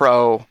Power Up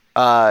Pro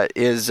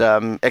is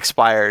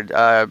expired.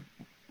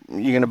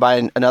 You gonna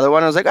buy another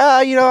one?" I was like,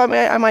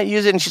 I might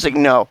use it, and she's like,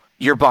 "No,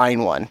 you're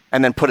buying one,"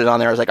 and then put it on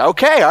there. I was like,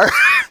 "Okay,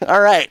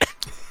 all right."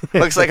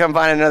 Looks like I'm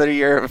buying another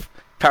year of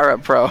Power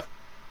Up Pro.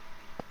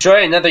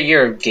 Enjoy another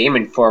year of Game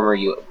Informer,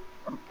 you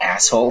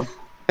asshole.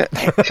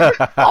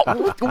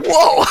 Oh,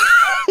 whoa!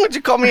 What'd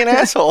you call me an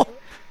asshole?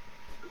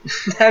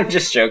 I'm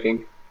just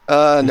joking.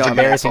 No, it's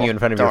embarrassing you in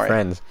front of your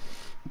friends.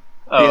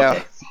 Oh, yeah.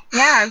 Okay.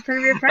 Yeah, in front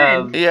of your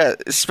friends. Yeah,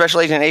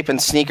 Special Agent Ape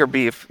and Sneaker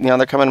Beef.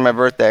 They're coming to my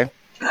birthday.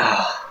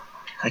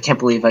 I can't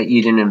believe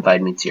you didn't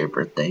invite me to your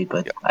birthday,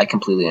 but I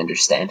completely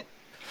understand.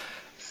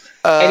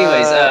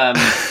 Anyways,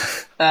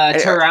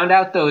 to round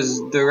out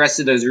the rest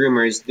of those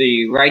rumors,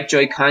 the right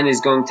Joy-Con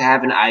is going to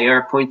have an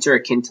IR pointer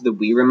akin to the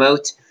Wii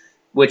Remote,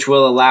 which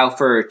will allow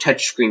for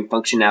touchscreen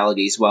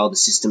functionalities while the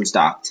system's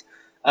docked.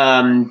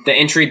 The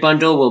entry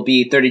bundle will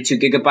be 32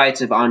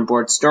 gigabytes of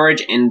onboard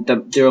storage, and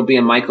there will be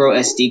a micro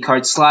SD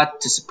card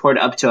slot to support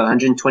up to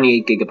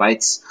 128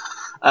 gigabytes.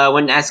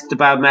 When asked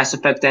about Mass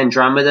Effect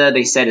Andromeda,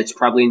 they said it's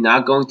probably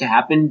not going to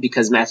happen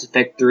because Mass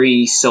Effect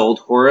 3 sold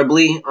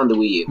horribly on the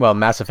Wii U. Well,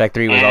 Mass Effect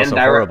 3 was also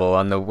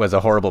horrible was a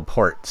horrible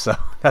port, so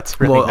that's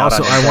really well. Not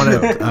also, I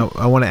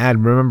want to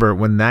add. Remember,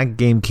 when that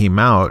game came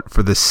out,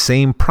 for the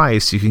same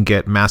price, you can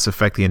get Mass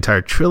Effect the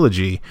entire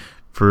trilogy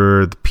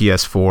for the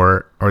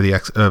PS4 or the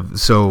X.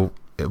 So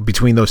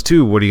between those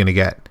two, what are you going to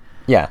get?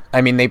 Yeah, I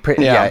mean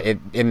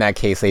in that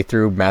case they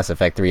threw Mass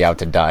Effect 3 out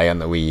to die on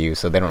the Wii U,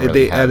 so they don't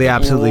really have they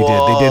absolutely did.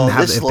 They didn't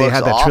have if they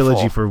had that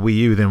trilogy for Wii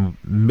U, then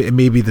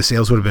maybe the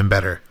sales would have been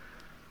better.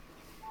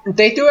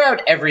 They threw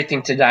out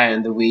everything to die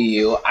on the Wii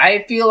U.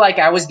 I feel like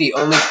I was the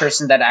only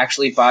person that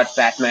actually bought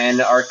Batman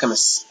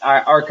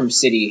Arkham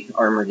City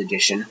Armored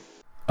Edition.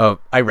 Oh,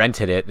 I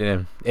rented it,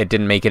 and it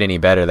didn't make it any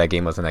better. That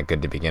game wasn't that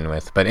good to begin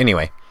with. But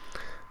anyway.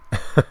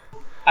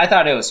 I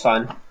thought it was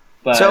fun.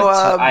 But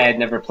I had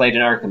never played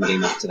an Arkham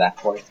game up to that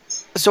point.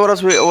 So what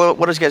else do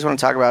you guys want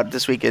to talk about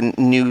this week in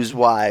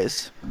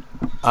news-wise?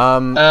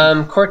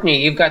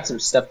 Courtney, you've got some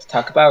stuff to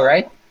talk about,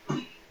 right?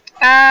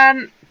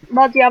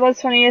 Well, Diablo's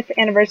 20th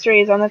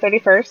anniversary is on the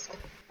 31st.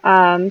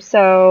 I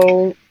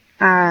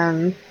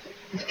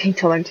think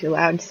told I'm too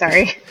loud.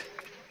 Sorry.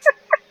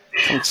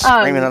 I'm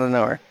screaming out of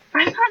nowhere.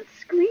 I'm not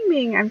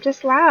screaming. I'm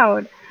just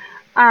loud.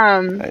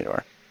 There you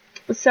are.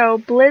 So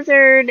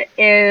Blizzard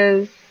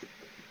is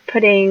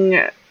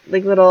putting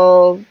like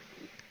little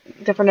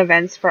different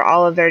events for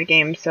all of their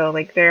games. So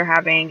like they're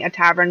having a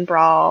tavern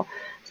brawl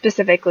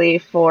specifically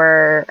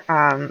for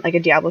like a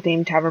Diablo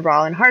themed tavern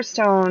brawl in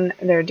Hearthstone.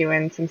 They're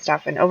doing some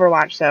stuff in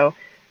Overwatch. So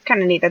it's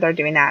kind of neat that they're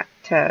doing that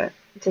to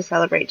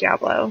celebrate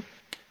Diablo.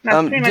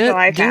 That's pretty much all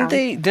I found.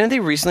 Didn't they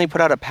recently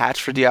put out a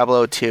patch for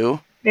Diablo 2?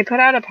 They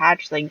put out a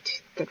patch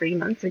like 3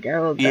 months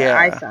ago that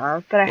I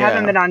saw, but I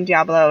haven't been on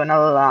Diablo in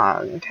a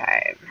long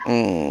time.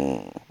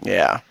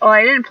 Yeah. Oh,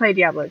 I didn't play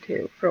Diablo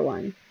 2 for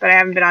one, but I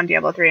haven't been on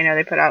Diablo 3. I know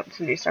they put out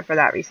some new stuff for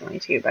that recently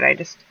too, but I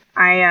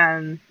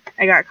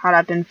got caught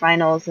up in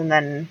finals and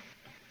then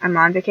I'm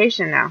on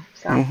vacation now,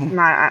 so I'm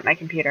not at my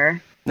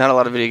computer. Not a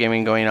lot of video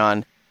gaming going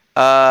on.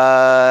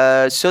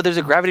 So there's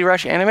a Gravity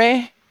Rush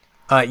anime?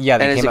 Yeah,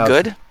 and is it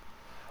good?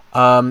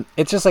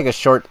 It's just like a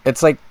short.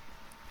 It's like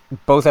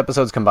both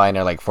episodes combined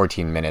are like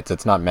 14 minutes.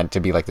 It's not meant to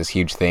be like this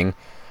huge thing,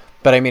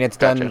 but I mean it's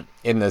done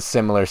in the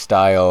similar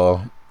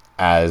style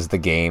as the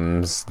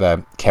games.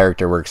 The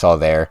character work's all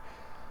there.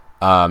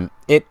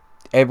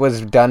 It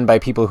was done by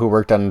people who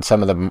worked on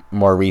some of the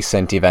more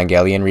recent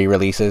Evangelion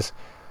re-releases.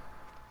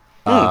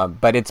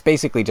 But it's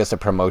basically just a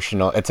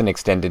promotional. It's an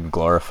extended,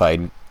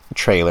 glorified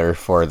trailer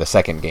for the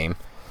second game,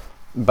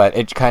 but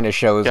it kind of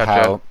shows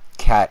how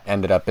Kat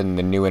ended up in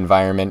the new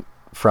environment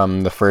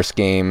from the first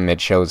game. It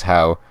shows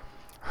how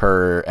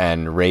her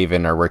and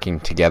Raven are working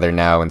together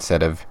now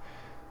instead of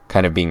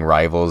kind of being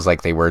rivals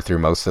like they were through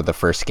most of the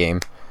first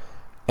game.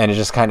 And it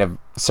just kind of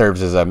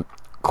serves as a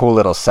cool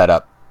little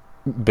setup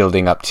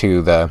building up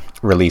to the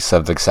release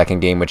of the second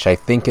game, which I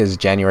think is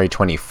January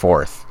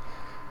 24th.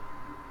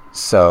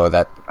 So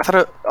that... I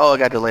thought it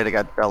got delayed. It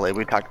got delayed.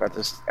 We talked about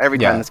this. Every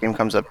time this game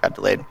comes up, it got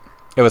delayed.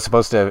 It was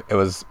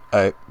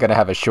going to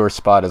have a sure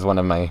spot as one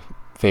of my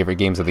favorite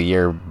games of the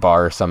year,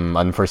 bar some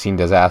unforeseen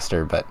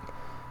disaster, but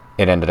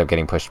it ended up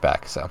getting pushed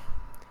back. So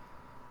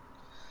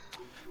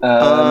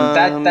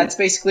that's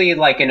basically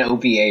like an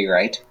OVA,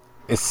 right?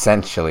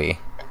 Essentially,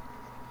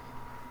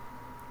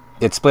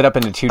 it's split up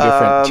into two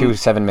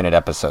 7-minute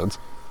episodes.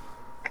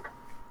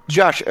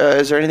 Josh,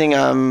 is there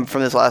anything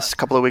from this last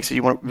couple of weeks that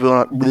you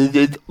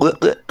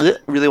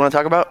really want to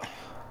talk about?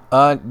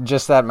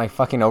 Just that my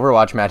fucking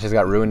Overwatch matches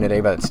got ruined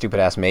today by that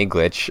stupid ass May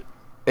glitch.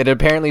 It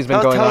apparently has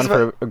been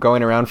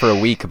going around for a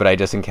week, but I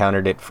just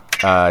encountered it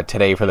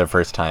today for the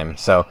first time.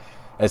 So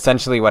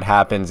essentially what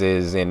happens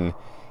is in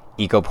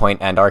Eco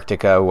Point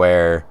Antarctica,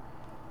 where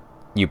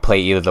you play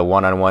either the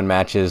 1-on-1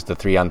 matches, the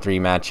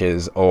 3-on-3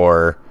 matches,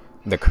 or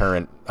the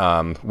current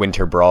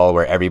Winter Brawl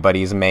where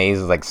everybody's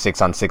Maze, like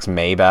 6-on-6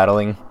 May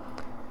battling.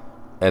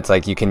 It's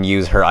like you can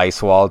use her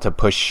ice wall to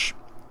push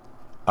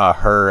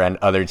her and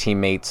other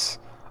teammates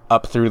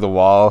up through the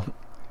wall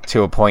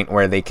to a point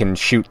where they can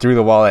shoot through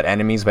the wall at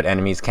enemies, but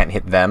enemies can't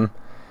hit them.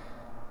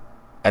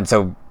 And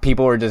so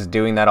people were just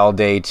doing that all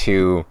day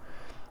to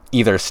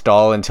either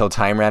stall until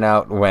time ran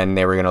out when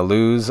they were going to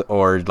lose,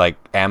 or like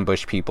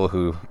ambush people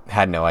who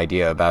had no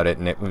idea about it,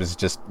 and it was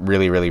just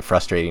really, really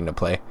frustrating to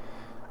play.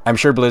 I'm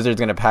sure Blizzard's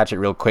going to patch it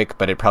real quick,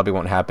 but it probably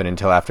won't happen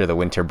until after the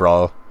Winter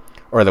Brawl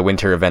or the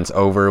Winter event's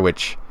over,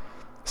 which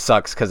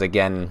sucks because,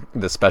 again,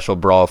 the special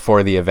brawl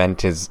for the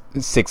event is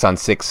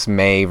 6-on-6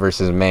 May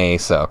versus May,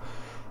 so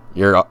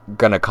you're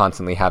going to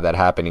constantly have that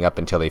happening up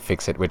until they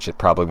fix it, which it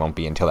probably won't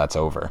be until that's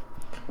over.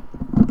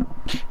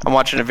 I'm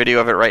watching a video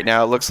of it right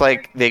now. It looks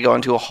like they go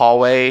into a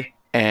hallway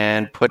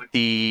and put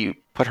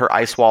her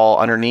ice wall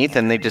underneath,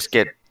 and they just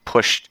get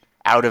pushed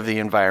out of the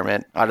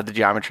environment, out of the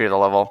geometry of the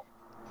level.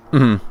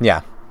 Mm-hmm,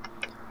 yeah.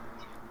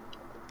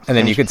 And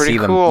then you could see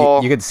them.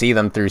 You could see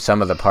them through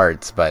some of the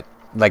parts, but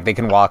like they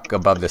can walk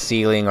above the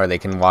ceiling, or they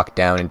can walk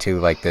down into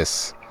like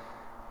this,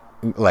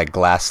 like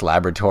glass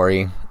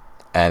laboratory,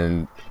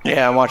 and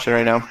yeah, I'm watching it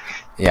right now.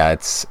 Yeah,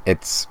 it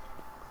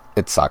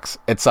sucks.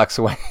 It sucks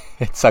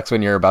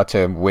when you're about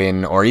to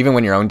win, or even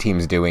when your own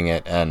team's doing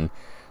it and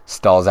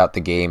stalls out the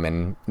game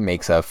and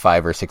makes a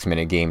 5 or 6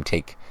 minute game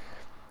take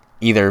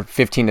either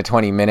 15 to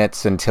 20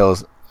 minutes until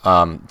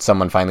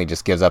someone finally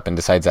just gives up and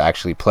decides to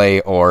actually play,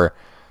 or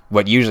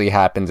what usually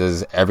happens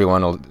is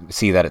everyone will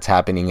see that it's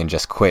happening and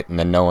just quit, and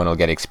then no one will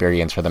get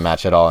experience for the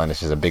match at all, and it's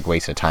just a big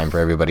waste of time for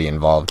everybody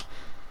involved.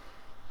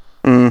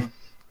 I'm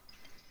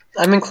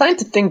inclined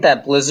to think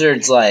that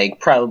Blizzard's like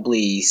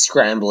probably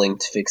scrambling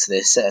to fix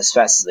this as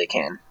fast as they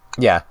can.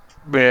 Yeah.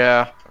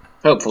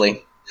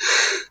 Hopefully.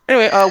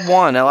 Anyway,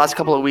 Juan, the last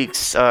couple of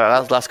weeks,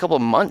 last couple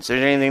of months, is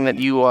there anything that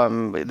you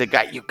that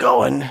got you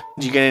going?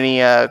 Did you get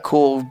any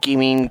cool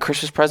gaming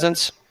Christmas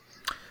presents?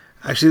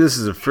 Actually, this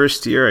is the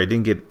first year I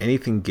didn't get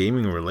anything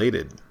gaming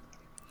related,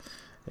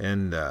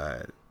 and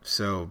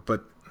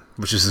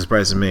which is a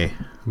surprise to me.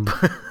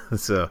 But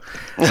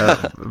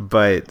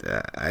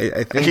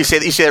I think you say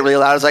that really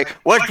loud. I was like,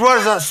 which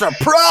was a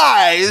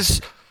surprise,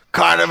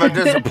 kind of a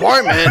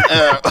disappointment.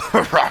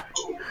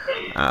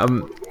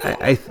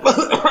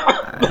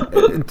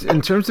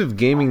 in terms of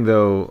gaming,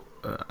 though,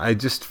 I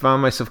just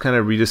found myself kind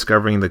of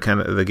rediscovering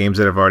the games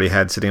that I've already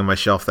had sitting on my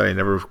shelf that I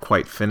never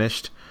quite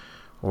finished,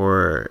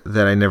 or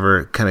that I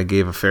never kind of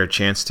gave a fair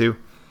chance to.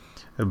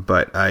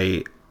 But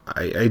I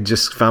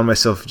just found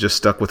myself just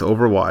stuck with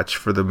Overwatch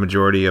for the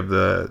majority of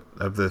the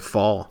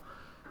fall,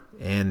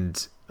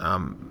 and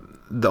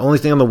the only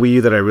thing on the Wii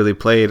U that I really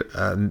played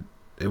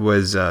it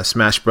was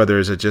Smash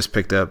Brothers. I just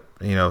picked up,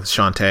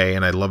 Shantae,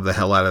 and I love the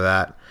hell out of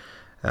that.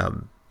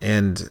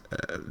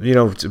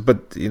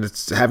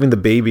 Having the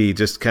baby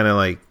just kind of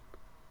like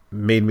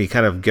made me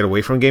kind of get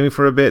away from gaming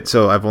for a bit.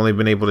 So I've only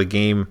been able to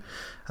game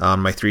on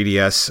my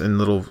 3DS in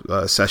little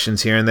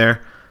sessions here and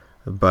there.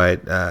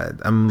 But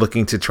I'm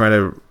looking to try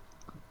to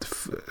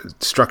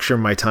structure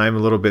my time a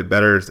little bit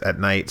better at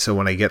night. So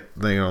when I get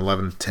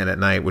 11, 10 at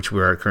night, which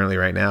we are currently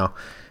right now,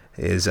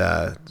 is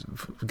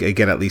get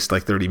at least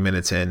like 30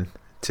 minutes in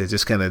to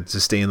just kind of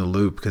just stay in the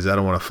loop, because I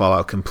don't want to fall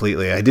out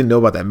completely. I didn't know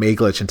about that May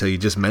glitch until you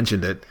just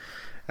mentioned it,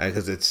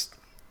 because it's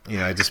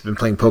I just been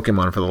playing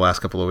Pokemon for the last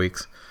couple of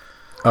weeks.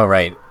 Oh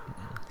right,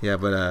 yeah,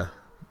 but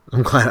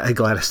I'm glad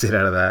I stayed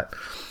out of that.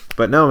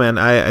 But no, man,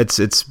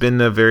 it's been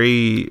a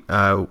very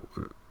not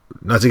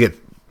to get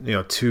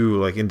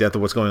too like in depth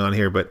of what's going on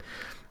here, but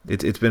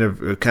it's been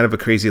a kind of a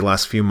crazy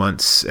last few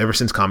months ever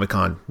since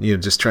Comic-Con.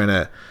 Just trying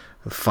to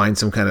find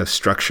some kind of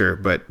structure,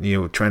 but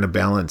trying to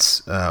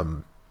balance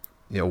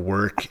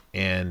work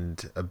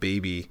and a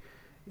baby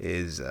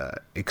is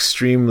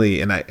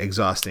extremely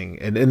exhausting,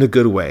 and in a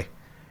good way.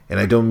 And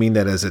I don't mean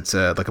that as it's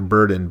like a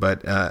burden,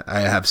 but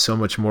I have so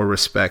much more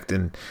respect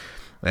and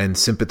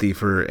sympathy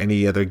for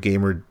any other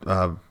gamer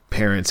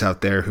parents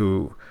out there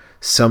who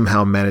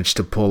somehow manage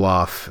to pull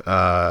off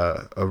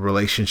a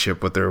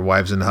relationship with their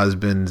wives and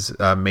husbands,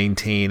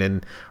 maintain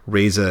and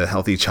raise a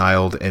healthy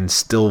child, and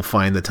still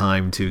find the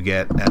time to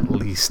get at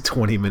least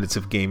 20 minutes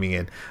of gaming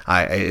in.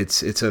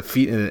 It's a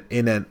feat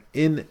in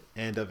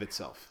and of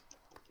itself.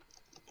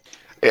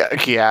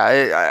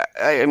 Yeah.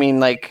 I mean,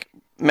 like,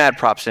 mad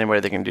props to anybody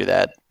that can do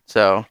that.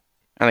 So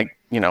I think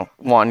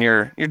Juan,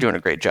 you're doing a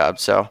great job.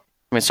 So I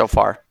mean, so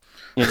far,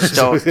 you just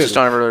don't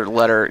ever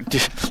let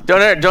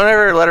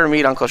her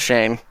meet Uncle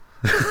Shane.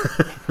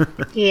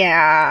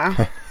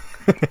 Yeah.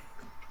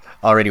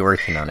 Already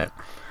working on it.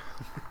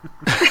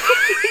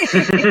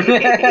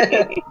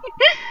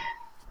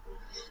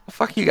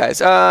 Fuck you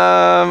guys.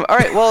 All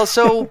right. Well,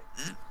 so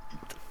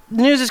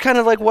the news is kind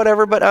of like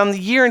whatever, but the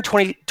year in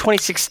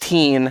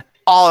 2016,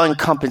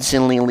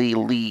 all-encompassingly,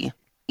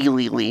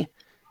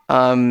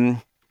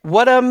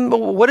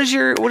 what is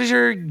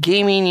your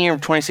gaming year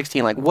of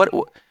 2016 like? What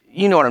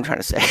you know what I'm trying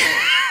to say?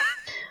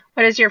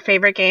 What is your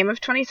favorite game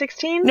of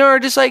 2016? No,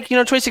 just like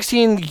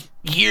 2016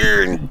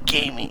 year in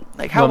gaming.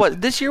 Like how was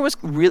this year was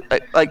really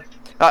like.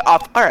 All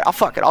right,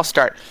 I'll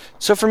start.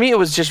 So for me, it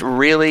was just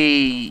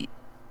really.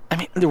 I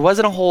mean, there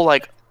wasn't a whole hell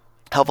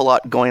of a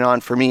lot going on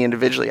for me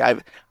individually. I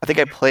think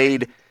I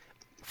played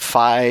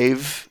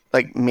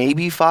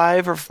maybe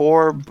 5 or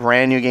 4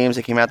 brand new games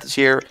that came out this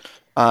year.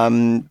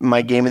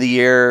 My game of the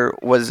year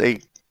was a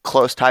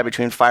close tie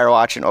between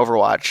Firewatch and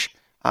Overwatch.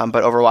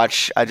 But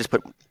Overwatch, I just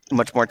put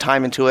much more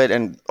time into it,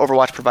 and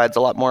Overwatch provides a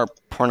lot more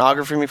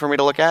pornography for me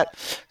to look at.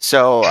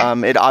 So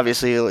it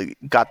obviously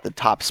got the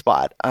top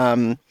spot.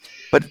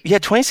 But yeah,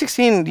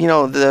 2016,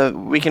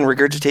 we can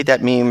regurgitate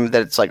that meme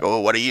that it's like, oh,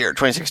 what a year,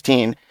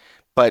 2016.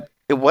 But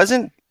it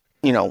wasn't,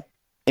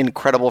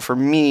 incredible for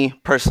me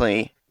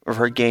personally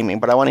for gaming.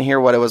 But I want to hear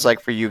what it was like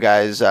for you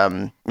guys.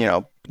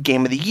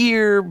 Game of the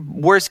year,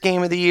 worst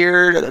game of the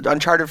year,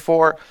 Uncharted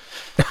 4.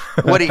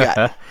 What do you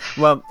got?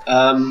 Well,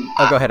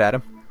 go ahead,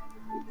 Adam.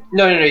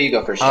 No, you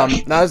go first,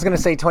 Josh. I was going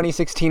to say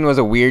 2016 was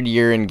a weird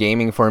year in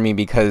gaming for me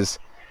because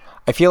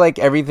I feel like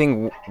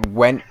everything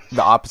went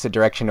the opposite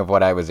direction of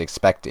what I was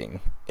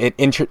expecting. It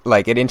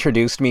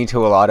introduced me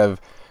to a lot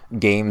of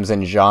games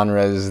and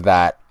genres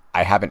that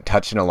I haven't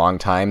touched in a long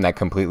time that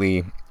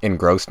completely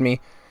engrossed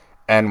me.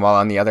 And while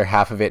on the other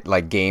half of it,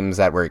 like games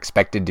that were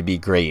expected to be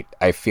great,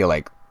 I feel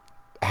like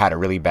had a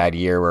really bad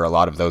year where a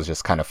lot of those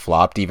just kind of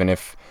flopped, even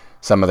if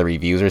some of the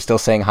reviews are still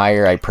saying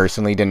higher. I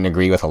personally didn't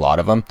agree with a lot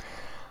of them.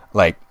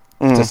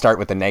 To start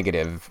with the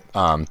negative,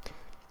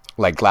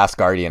 like Last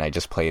Guardian, I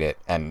just played it,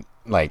 and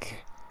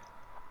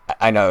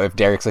I know if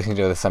Derek's listening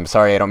to this, I'm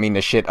sorry, I don't mean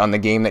to shit on the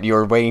game that you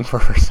were waiting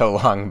for so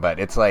long, but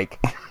it's like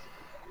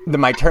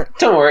my turn.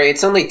 Don't worry,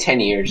 it's only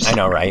 10 years. I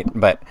know, right?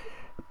 But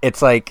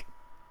it's like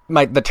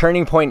the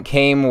turning point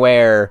came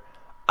where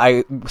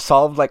I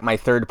solved my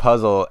third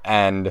puzzle,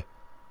 and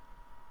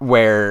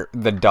where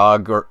the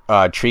dog or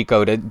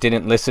Trico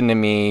didn't listen to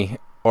me,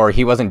 or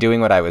he wasn't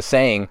doing what I was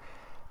saying,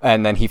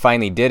 and then he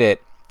finally did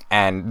it.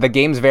 And the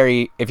game's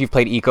if you've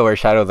played Eco or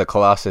Shadow of the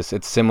Colossus,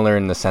 it's similar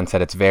in the sense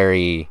that it's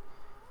very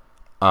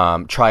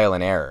trial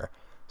and error.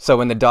 So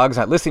when the dog's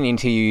not listening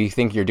to you, you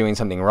think you're doing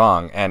something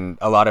wrong. And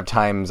a lot of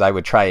times I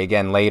would try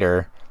again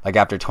later,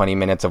 after 20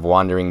 minutes of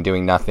wandering,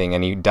 doing nothing,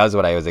 and he does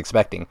what I was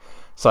expecting.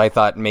 So I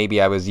thought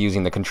maybe I was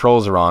using the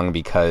controls wrong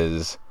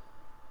because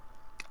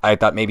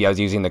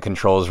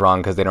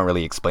they don't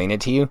really explain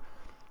it to you.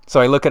 So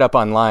I look it up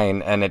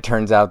online, and it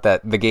turns out that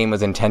the game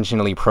was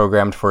intentionally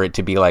programmed for it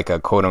to be like a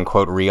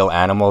quote-unquote real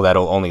animal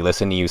that'll only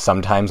listen to you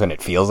sometimes when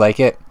it feels like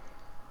it.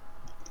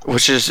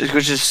 Which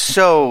is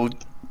so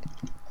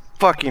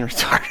fucking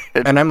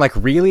retarded. And I'm like,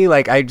 really?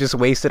 Like, I just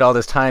wasted all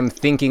this time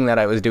thinking that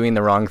I was doing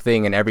the wrong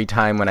thing, and every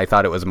time when I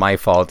thought it was my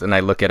fault, and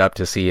I look it up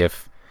to see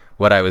if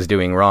what I was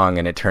doing wrong,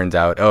 and it turns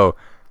out, oh,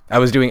 I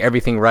was doing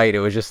everything right. It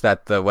was just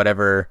that the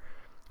whatever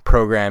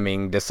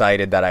programming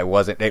decided that it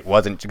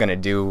wasn't going to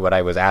do what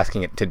I was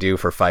asking it to do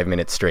for 5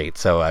 minutes straight.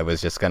 So I was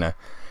just going to...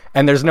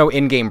 And there's no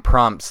in-game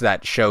prompts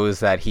that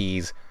shows that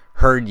he's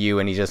heard you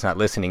and he's just not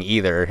listening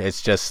either.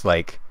 It's just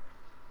like...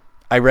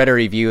 I read a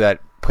review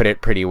that put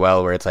it pretty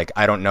well, where it's like,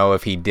 I don't know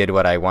if he did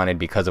what I wanted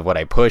because of what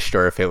I pushed,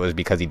 or if it was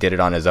because he did it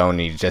on his own and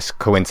he just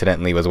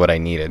coincidentally was what I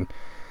needed.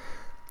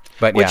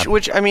 But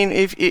which I mean,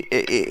 if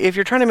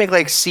you're trying to make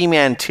like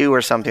Seaman 2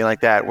 or something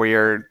like that, where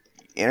you're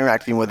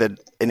interacting with an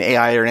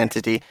AI or an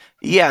entity,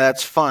 yeah,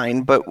 that's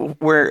fine.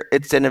 But where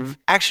it's an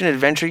action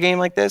adventure game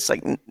like this,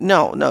 like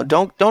no,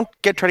 don't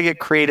try to get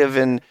creative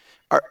and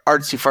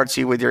artsy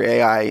fartsy with your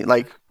AI.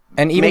 Like,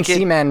 and even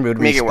Seaman would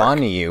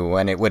respond to you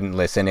when it wouldn't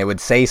listen. It would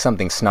say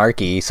something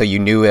snarky, so you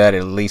knew that it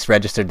at least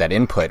registered that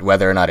input,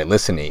 whether or not it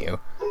listened to you.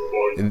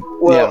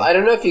 Well, yeah. I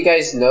don't know if you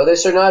guys know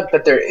this or not,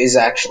 but there is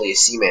actually a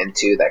Seaman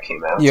 2 that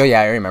came out. Yeah,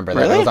 I remember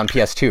that. Really? It was on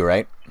PS2,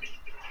 right?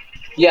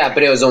 Yeah,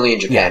 but it was only in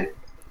Japan. Yeah.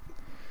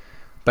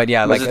 But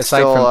yeah, was like it aside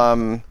still,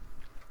 from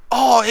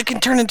it can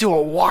turn into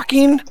a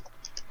walking?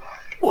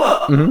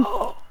 Whoa.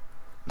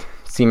 Mm-hmm.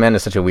 Seaman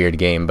is such a weird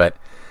game, but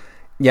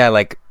yeah,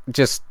 like,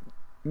 just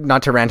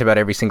not to rant about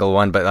every single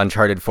one, but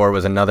Uncharted 4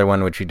 was another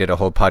one which we did a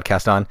whole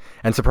podcast on.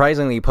 And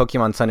surprisingly,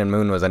 Pokemon Sun and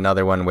Moon was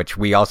another one which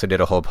we also did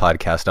a whole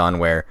podcast on,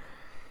 where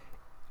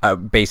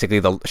basically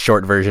the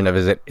short version of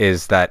it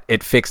is that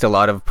it fixed a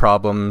lot of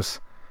problems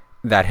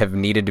that have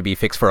needed to be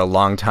fixed for a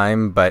long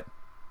time, but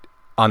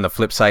on the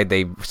flip side,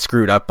 they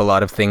screwed up a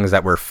lot of things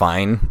that were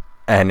fine,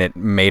 and it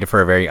made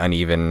for a very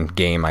uneven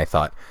game, I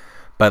thought.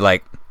 But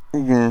like,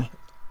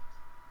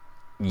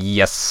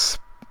 yes,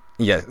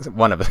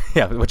 one of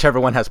whichever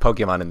one has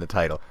Pokemon in the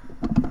title.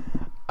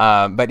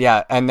 But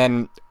yeah, and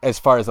then as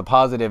far as the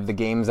positive, the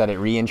games that it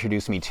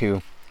reintroduced me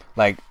to,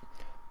 like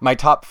my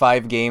top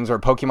 5 games were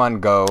Pokemon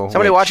Go.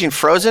 Somebody watching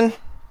Frozen?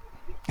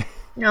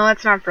 No,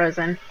 it's not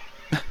Frozen.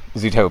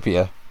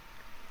 Zootopia.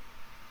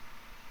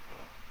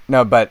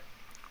 No, but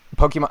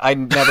Pokemon, I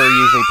never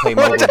usually play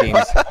mobile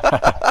games.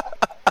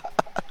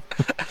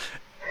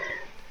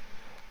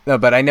 No,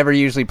 but I never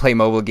usually play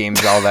mobile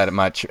games all that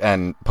much,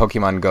 and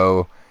Pokemon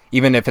Go,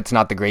 even if it's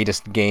not the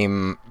greatest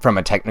game from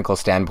a technical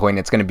standpoint,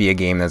 it's going to be a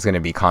game that's going to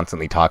be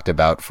constantly talked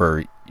about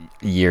for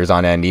years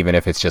on end, even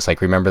if it's just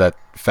like, remember that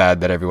fad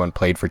that everyone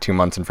played for 2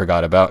 months and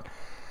forgot about?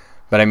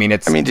 But I mean,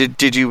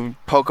 did you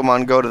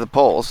Pokemon Go to the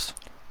polls?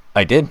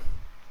 I did.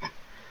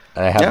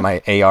 I have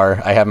my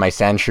AR, I have my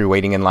Sandshrew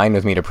waiting in line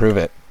with me to prove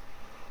it.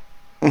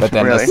 But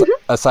then really?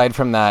 Aside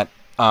from that,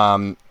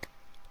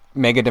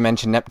 Mega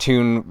Dimension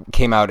Neptune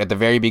came out at the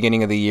very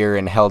beginning of the year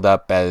and held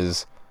up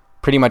as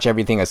pretty much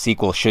everything a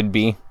sequel should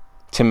be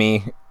to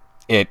me.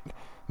 It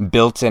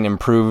built and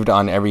improved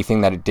on everything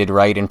that it did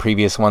right in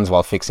previous ones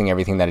while fixing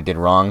everything that it did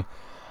wrong.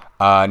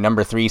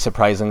 Number 3,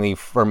 surprisingly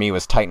for me,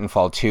 was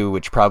Titanfall 2,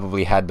 which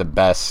probably had the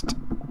best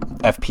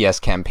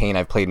FPS campaign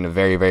I've played in a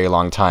very, very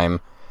long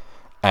time.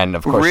 And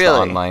of course, really? The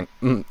online...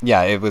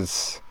 yeah,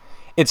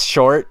 it's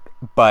short,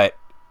 but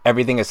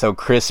everything is so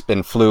crisp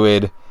and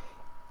fluid.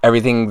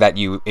 Everything that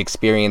you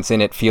experience in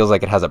it feels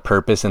like it has a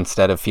purpose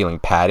instead of feeling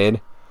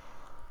padded.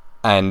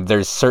 And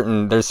there's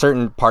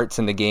certain parts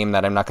in the game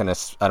that I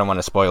don't want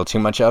to spoil too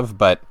much of,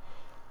 but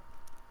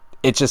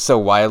it's just so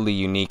wildly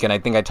unique. And I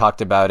think I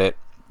talked about it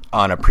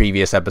on a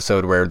previous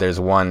episode, where there's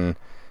one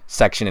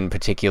section in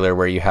particular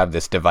where you have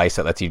this device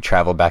that lets you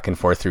travel back and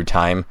forth through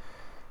time.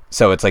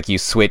 So it's like you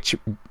switch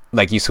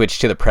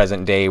to the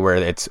present day where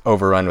it's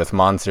overrun with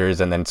monsters,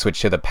 and then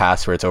switch to the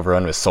past where it's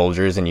overrun with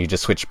soldiers, and you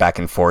just switch back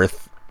and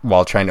forth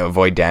while trying to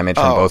avoid damage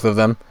from both of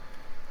them.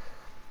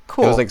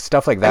 Cool. It was like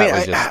stuff like that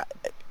was just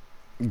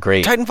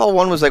great. Titanfall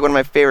 1 was like one of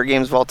my favorite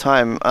games of all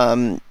time.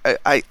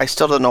 I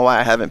still don't know why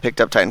I haven't picked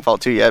up Titanfall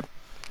 2 yet.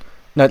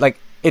 No, like,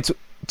 it's,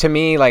 to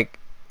me, like,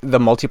 the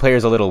multiplayer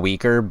is a little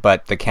weaker,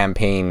 but the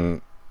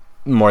campaign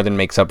more than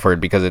makes up for it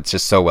because it's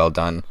just so well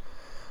done.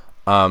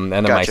 And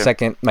then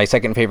Gotcha. my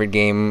second favorite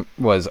game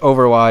was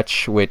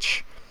Overwatch,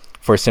 which,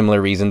 for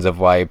similar reasons of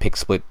why I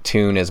picked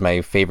Splatoon as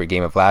my favorite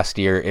game of last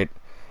year,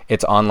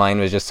 its online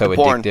was just so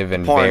addictive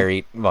and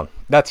very... Well,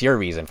 that's your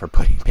reason for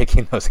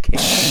picking those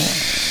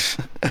games.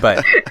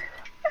 But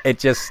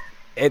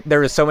there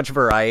was so much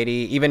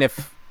variety, even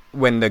if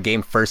when the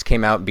game first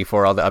came out,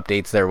 before all the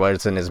updates, there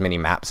wasn't as many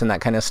maps and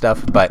that kind of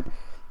stuff, but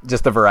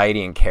just the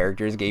variety in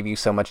characters gave you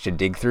so much to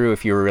dig through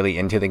if you were really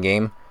into the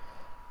game.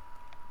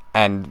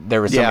 And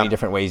there were so many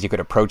different ways you could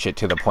approach it,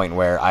 to the point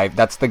where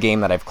that's the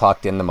game that I've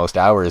clocked in the most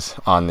hours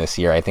on this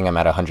year. I think I'm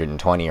at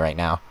 120 right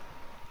now.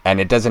 And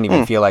it doesn't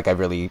even feel like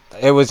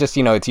it was just,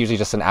 it's usually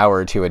just an hour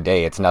or two a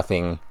day. It's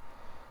nothing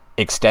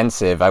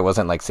extensive. I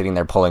wasn't like sitting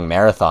there pulling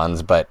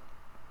marathons, but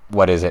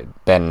what has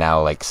it been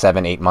now, like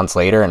 7-8 months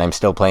later, and I'm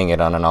still playing it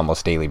on an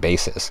almost daily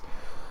basis.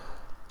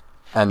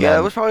 And yeah,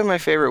 it was probably my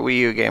favorite Wii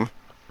U game.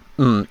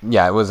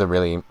 Yeah, it was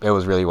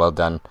really well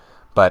done.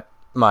 But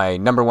my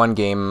number one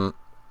game,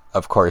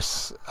 of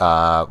course,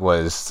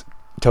 was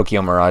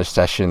Tokyo Mirage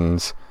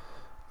Sessions.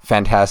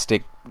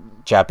 Fantastic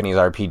Japanese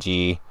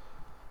RPG.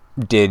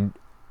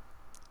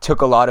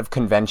 Took a lot of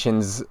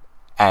conventions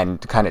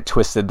and kind of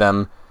twisted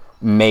them,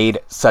 made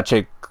such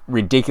a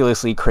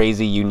ridiculously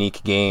crazy,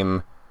 unique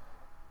game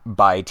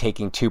by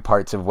taking two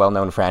parts of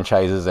well-known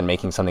franchises and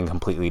making something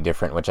completely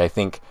different, which I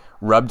think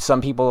rubbed a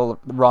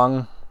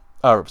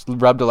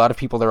lot of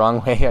people the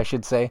wrong way, I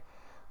should say.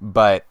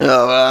 But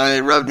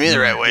it rubbed me the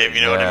right way, if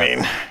you know what I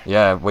mean.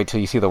 Yeah, wait till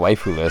you see the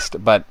waifu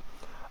list. But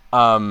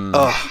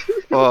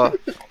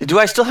do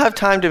I still have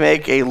time to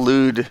make a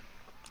lewd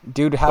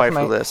dude,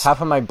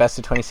 half of my best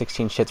of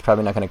 2016 shit's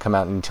probably not going to come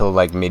out until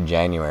like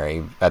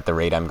mid-January at the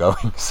rate I'm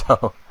going.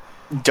 So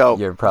dope.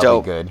 You're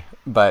probably good.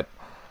 But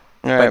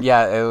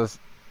yeah, it was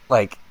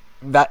like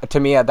that to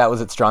me. That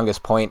was its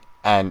strongest point,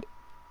 and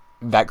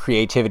that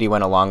creativity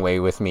went a long way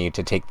with me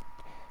to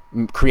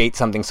create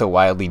something so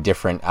wildly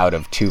different out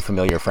of two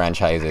familiar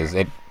franchises.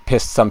 It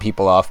pissed some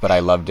people off, but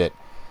I loved it.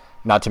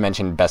 Not to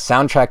mention best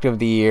soundtrack of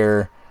the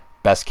year,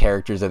 best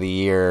characters of the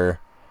year.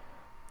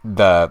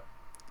 The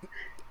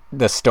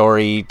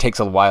story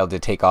takes a while to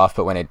take off,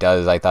 but when it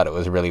does, I thought it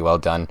was really well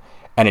done.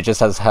 And it just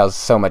has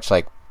so much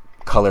like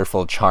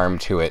colorful charm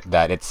to it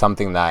that it's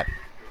something that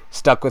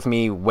stuck with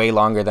me way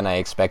longer than I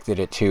expected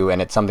it to.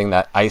 And it's something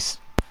that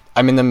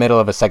I'm in the middle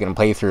of a second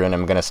playthrough, and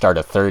I'm going to start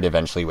a third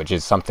eventually, which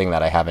is something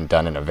that I haven't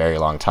done in a very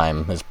long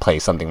time, is play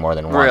something more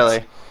than once.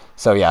 Really?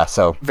 So yeah,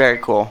 very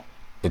cool.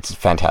 It's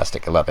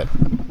fantastic. I love it.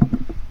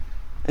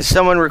 Is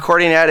someone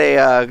recording at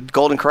a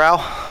Golden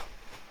Corral?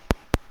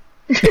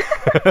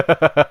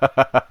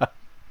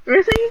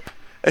 Really?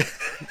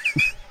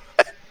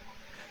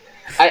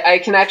 I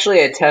can actually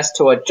attest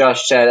to what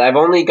Josh said. I've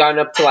only gotten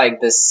up to like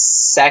the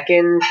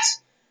second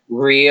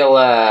real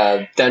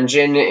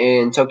dungeon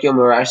in Tokyo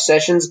Mirage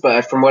Sessions,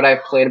 but from what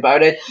I've played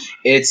about it,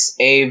 it's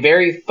a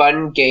very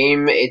fun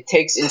game. It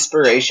takes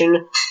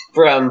inspiration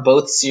from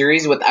both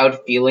series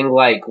without feeling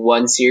like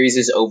one series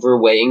is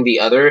overweighing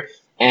the other,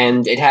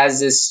 and it has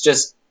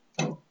this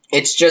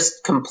it's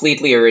just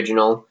completely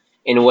original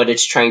in what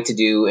it's trying to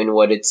do and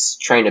what it's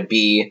trying to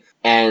be,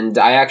 and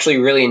I actually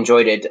really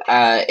enjoyed it.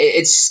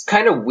 It's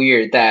kind of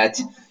weird that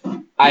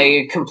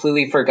I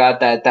completely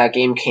forgot that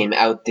game came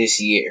out this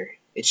year.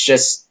 It's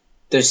just,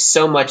 there's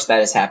so much that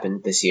has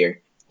happened this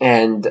year,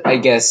 and I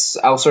guess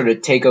I'll sort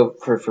of take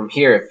over from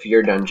here if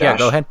you're done, Josh. Yeah,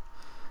 go ahead.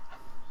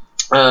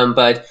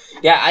 But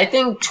yeah, I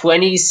think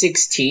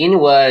 2016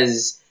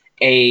 was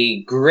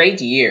a great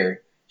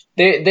year.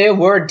 There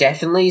were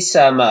definitely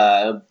some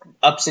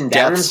ups and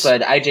downs,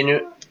 but I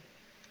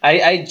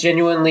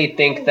genuinely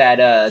think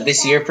that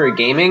this year for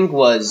gaming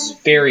was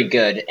very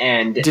good,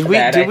 and I think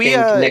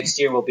next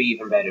year will be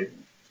even better.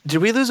 Did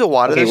we lose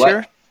Iwata this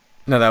year?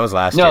 No, that was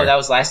last year. No, that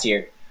was last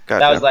year. Gotcha.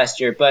 That was last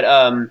year. But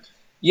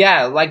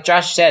yeah, like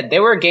Josh said,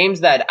 there were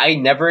games that I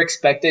never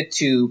expected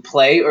to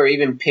play or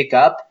even pick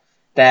up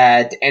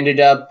that I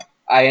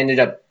ended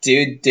up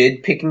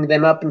picking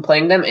them up and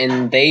playing them,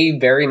 and they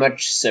very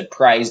much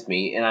surprised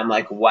me, and I'm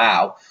like,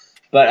 wow.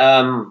 But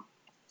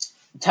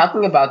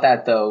talking about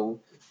that though,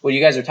 what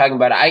you guys are talking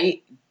about,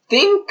 I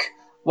think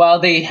while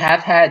they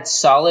have had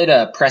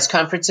solid press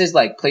conferences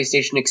like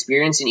PlayStation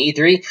Experience and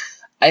E3,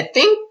 I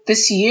think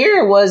this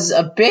year was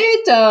a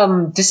bit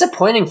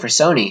disappointing for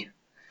Sony.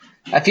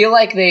 I feel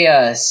like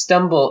they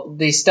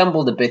stumbled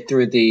a bit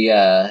through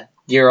the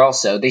year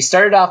also. They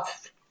started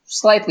off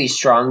slightly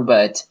strong,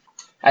 but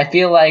I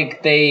feel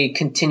like they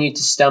continued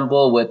to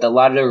stumble with a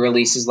lot of the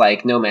releases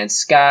like No Man's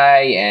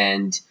Sky,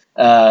 and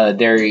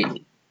they're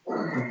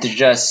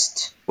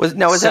just... Was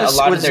No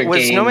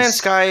Man's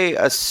Sky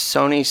a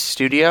Sony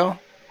studio?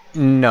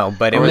 No,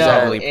 but it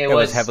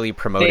was heavily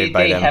promoted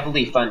by them. They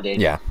heavily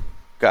funded. Yeah.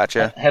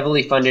 Gotcha.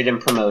 Heavily funded and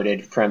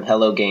promoted from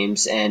Hello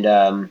Games, and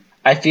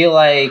I feel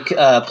like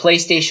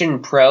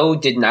PlayStation Pro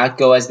did not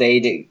go as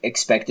they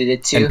expected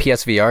it to. And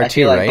PSVR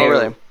too, right? Oh,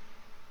 really?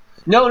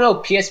 No,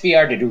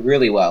 PSVR did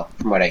really well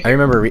from what I hear. I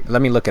remember.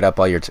 Let me look it up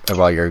while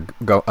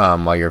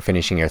you're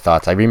finishing your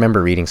thoughts. I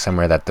remember reading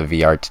somewhere that the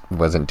VR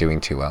wasn't doing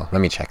too well. Let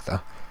me check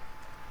though.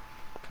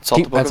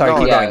 Keep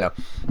going though.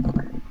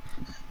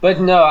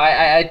 But no,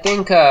 I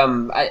think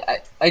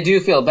I do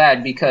feel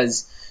bad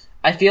because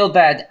I feel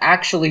that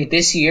actually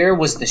this year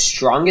was the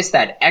strongest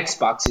that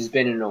Xbox has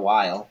been in a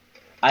while.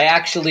 I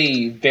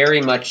actually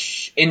very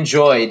much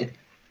enjoyed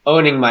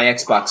owning my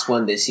Xbox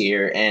One this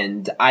year,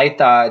 and I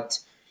thought,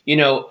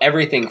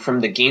 everything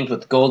from the games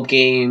with gold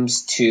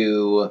games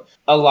to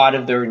a lot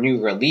of their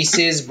new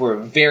releases were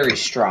very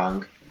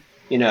strong.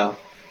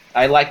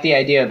 I like the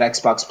idea of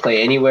Xbox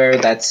Play Anywhere.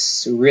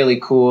 That's really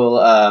cool.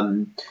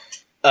 A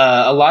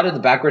lot of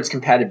the backwards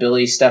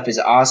compatibility stuff is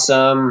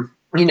awesome.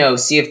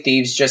 Sea of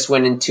Thieves just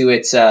went into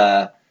its,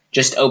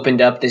 just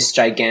opened up this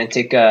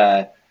gigantic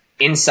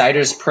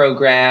Insiders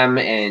program,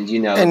 and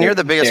And you're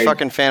the biggest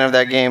fucking fan of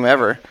that game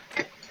ever.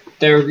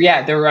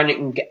 they're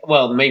running.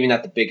 Well, maybe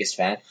not the biggest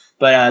fan,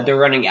 but they're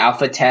running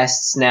alpha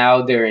tests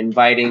now. They're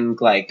inviting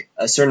like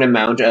a certain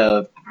amount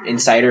of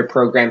insider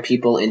program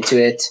people into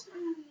it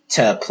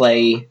to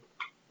play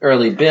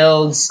early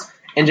builds,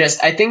 and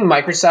just I think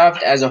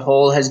Microsoft as a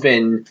whole has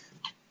been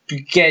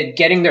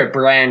getting their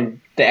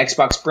brand, the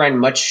Xbox brand,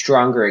 much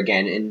stronger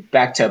again, and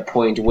back to a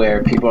point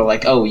where people are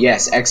like, "Oh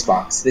yes,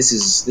 Xbox, this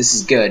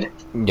is good."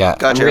 Yeah,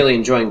 gotcha. I'm really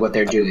enjoying what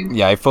they're doing.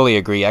 Yeah, I fully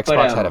agree.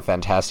 Xbox had a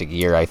fantastic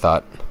year, I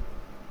thought.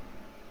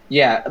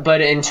 Yeah,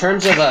 but in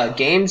terms of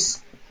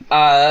games,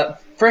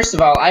 first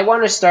of all, I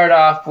want to start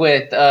off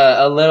with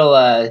a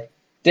little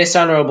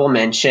dishonorable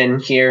mention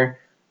here,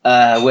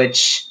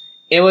 which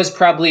it was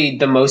probably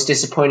the most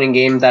disappointing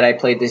game that I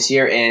played this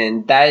year,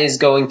 and that is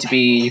going to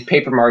be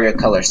Paper Mario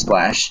Color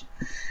Splash.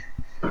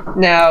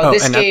 Now,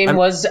 this game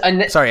was...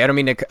 Sorry, I don't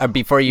mean to...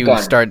 before you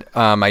start,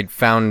 I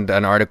found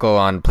an article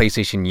on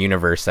PlayStation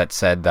Universe that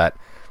said that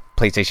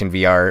PlayStation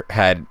VR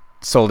had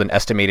sold an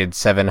estimated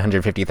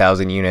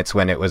 750,000 units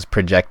when it was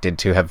projected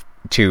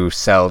to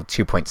sell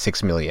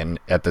 2.6 million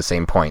at the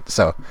same point.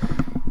 So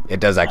it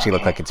does actually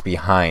look like it's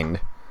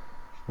behind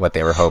what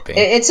they were hoping.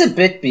 It's a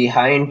bit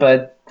behind,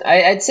 but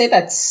I'd say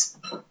that's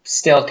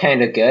still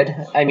kind of good.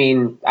 I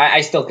mean, I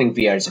still think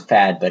VR is a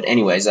fad, but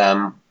anyways,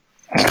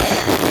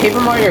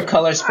 Paper Mario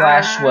Color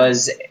Splash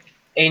was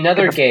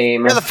another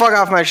game. Get the fuck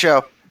off my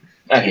show.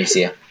 Okay,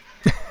 see ya.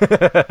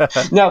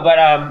 No,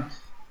 but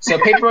so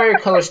Paper Mario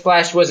Color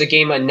Splash was a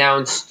game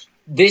announced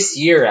this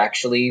year,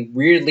 actually,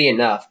 weirdly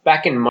enough,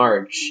 back in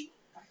March.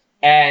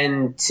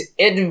 And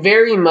it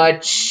very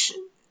much,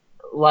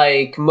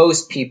 like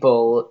most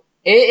people,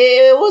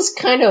 it was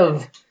kind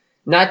of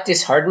not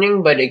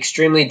disheartening, but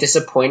extremely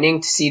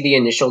disappointing to see the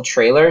initial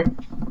trailer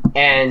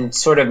and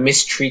sort of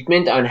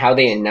mistreatment on how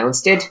they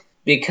announced it.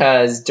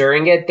 Because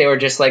during it, they were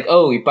just like,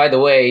 oh, by the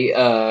way,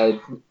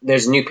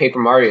 there's a new Paper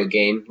Mario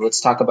game.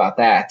 Let's talk about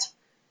that.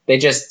 They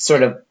just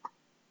sort of...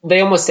 They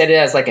almost said it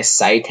as like a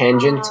side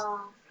tangent,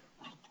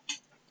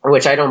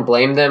 which I don't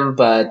blame them,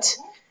 but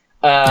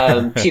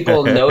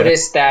people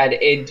noticed that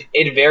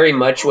it very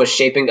much was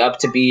shaping up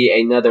to be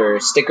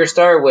another sticker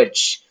star,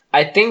 which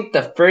I think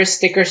the first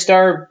sticker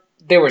star,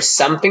 there were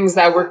some things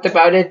that worked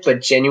about it, but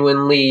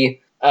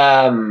genuinely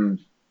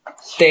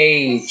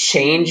they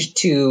changed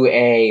to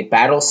a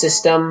battle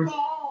system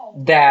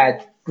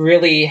that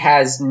really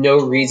has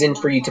no reason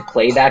for you to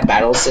play that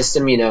battle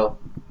system, you know.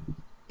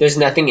 There's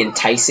nothing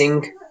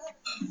enticing.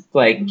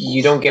 Like,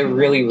 you don't get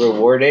really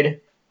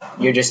rewarded.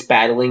 You're just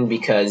battling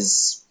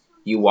because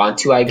you want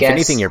to, I guess. If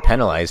anything, you're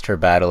penalized for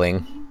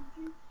battling.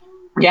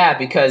 Yeah,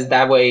 because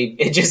that way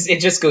it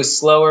just goes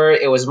slower.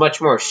 It was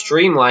much more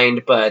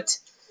streamlined, but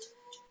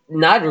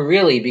not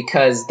really,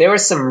 because there were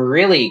some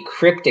really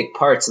cryptic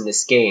parts in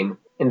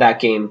that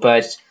game.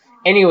 But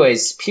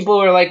anyways, people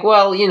were like,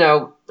 well, you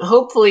know,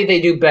 hopefully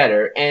they do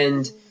better.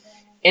 And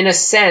in a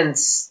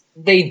sense,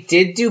 they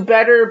did do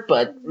better,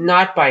 but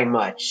not by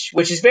much,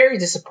 which is very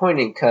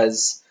disappointing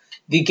because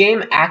the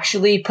game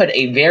actually put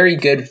a very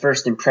good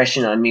first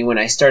impression on me when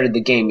I started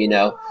the game, you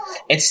know.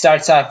 It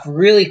starts off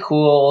really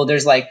cool.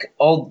 There's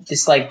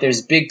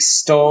there's big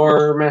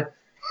storm,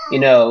 you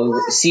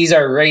know, seas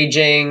are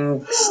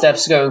raging,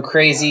 stuff's going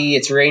crazy,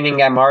 it's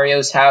raining at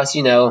Mario's house,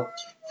 you know.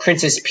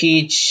 Princess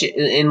Peach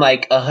in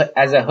like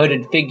as a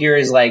hooded figure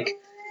is like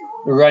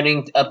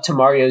running up to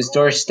Mario's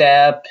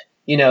doorstep.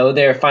 You know,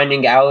 they're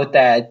finding out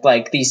that,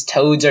 like, these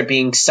toads are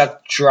being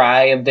sucked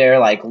dry of their,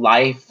 like,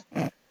 life.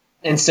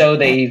 And so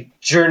they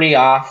journey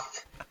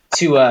off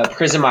to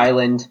Prism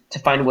Island to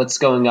find what's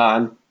going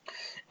on.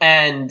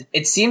 And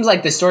it seems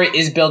like the story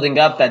is building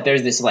up that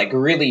there's this, like,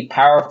 really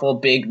powerful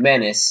big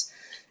menace.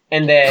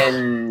 And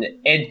then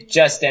it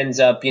just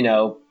ends up, you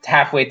know,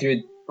 halfway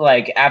through,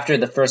 like, after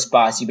the first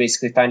boss, you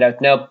basically find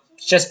out, nope,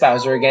 it's just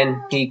Bowser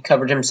again. He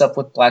covered himself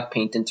with black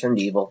paint and turned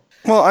evil.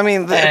 Well, I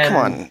mean, come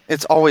on.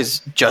 It's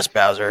always just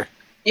Bowser.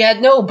 Yeah,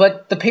 no,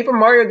 but the Paper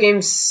Mario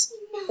games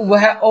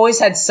always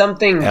had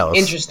something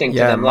interesting to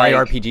them.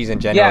 Mario RPGs in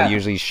general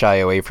usually shy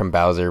away from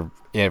Bowser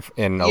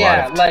in a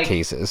lot of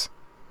cases.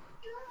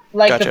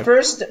 Like, gotcha. the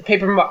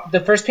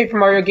first Paper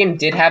Mario game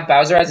did have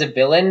Bowser as a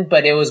villain,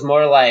 but it was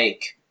more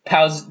like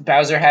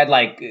Bowser had,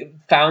 like,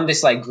 found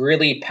this, like,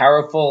 really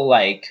powerful,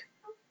 like,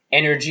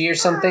 energy or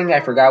something.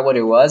 I forgot what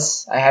it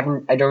was. I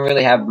don't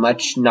really have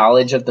much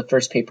knowledge of the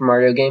first Paper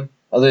Mario game,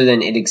 other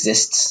than it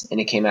exists and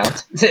it came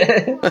out.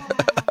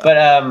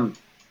 But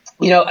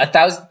you know, a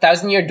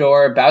Thousand Year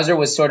Door, Bowser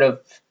was sort of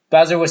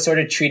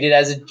treated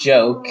as a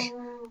joke.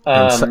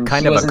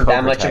 Kind of a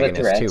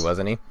co-protagonist too,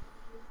 wasn't he?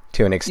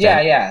 To an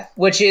extent. Yeah,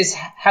 which is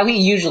how he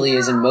usually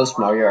is in most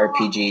Mario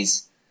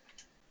RPGs.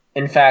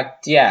 In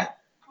fact, yeah.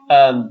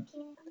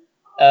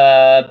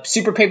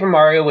 Super Paper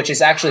Mario, which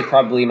is actually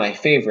probably my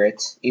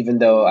favorite, even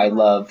though I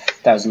love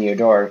Thousand Year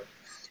Door.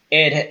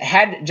 It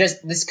had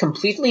just this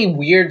completely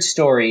weird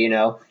story, you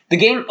know. The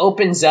game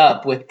opens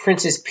up with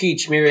Princess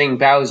Peach marrying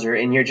Bowser,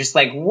 and you're just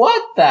like,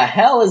 what the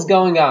hell is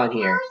going on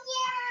here?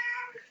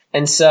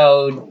 And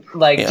so,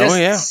 like,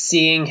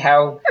 seeing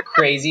how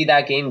crazy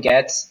that game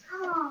gets,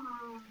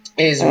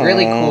 is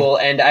really cool,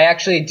 and I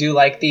actually do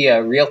like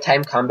the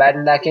real-time combat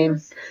in that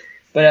game.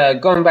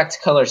 But going back to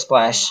Color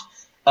Splash,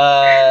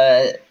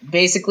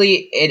 basically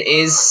it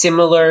is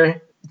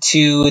similar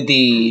to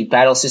the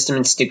battle system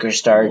in Sticker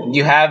Star.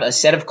 You have a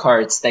set of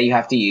cards that you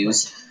have to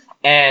use,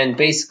 and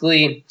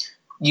basically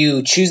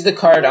you choose the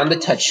card on the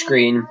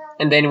touchscreen,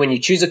 and then when you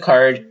choose a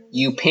card,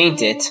 you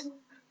paint it,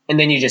 and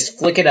then you just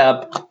flick it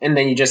up, and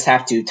then you just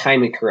have to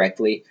time it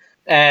correctly.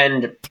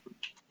 And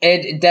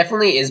it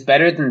definitely is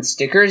better than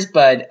stickers,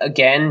 but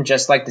again,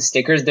 just like the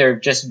stickers, they're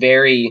just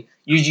very...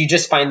 You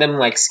just find them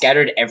like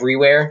scattered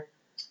everywhere.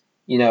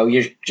 You know,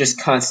 you're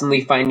just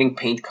constantly finding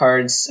paint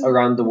cards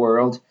around the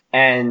world.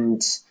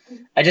 And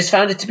I just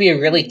found it to be a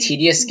really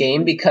tedious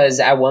game because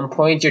at one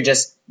point you're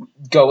just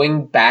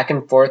going back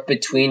and forth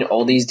between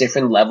all these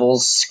different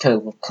levels,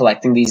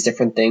 collecting these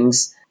different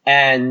things.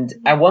 And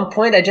at one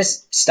point I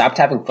just stopped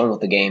having fun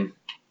with the game.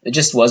 It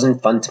just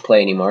wasn't fun to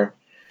play anymore.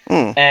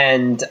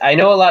 And I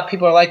know a lot of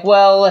people are like,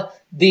 well,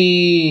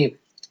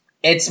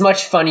 it's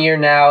much funnier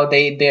now.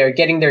 They're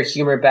getting their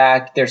humor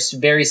back. They're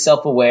very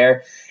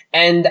self-aware.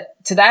 And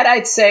to that,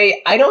 I'd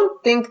say I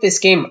don't think this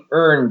game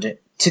earned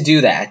to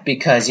do that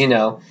because, you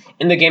know,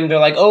 in the game they're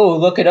like, oh,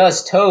 look at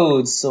us,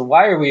 toads. So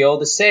why are we all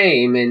the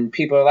same? And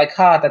people are like,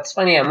 that's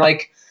funny. I'm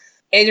like,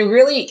 it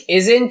really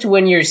isn't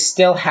when you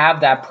still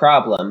have that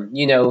problem.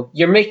 You know,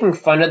 you're making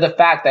fun of the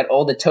fact that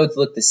all the toads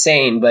look the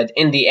same, but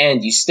in the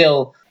end, you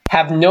still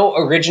have no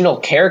original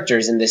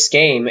characters in this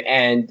game,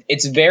 and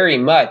it's very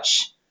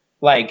much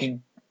like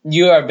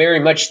you are very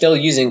much still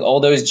using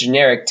all those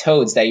generic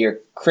toads that you're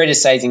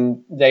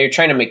criticizing, that you're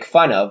trying to make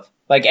fun of.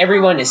 Like,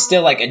 everyone is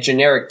still like a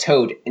generic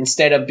toad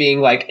instead of being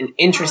like an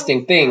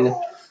interesting thing.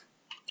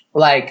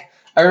 Like,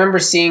 I remember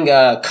seeing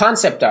a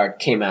concept art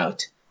came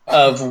out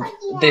of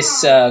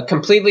this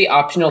completely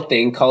optional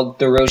thing called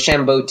the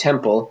Rochambeau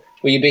Temple,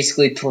 where you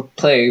basically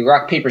play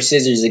rock, paper,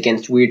 scissors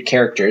against weird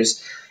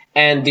characters.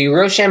 And the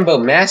Rochambeau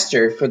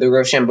Master for the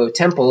Rochambeau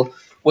Temple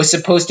was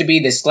supposed to be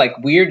this like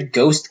weird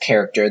ghost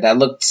character that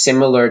looked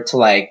similar to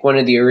like one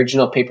of the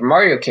original Paper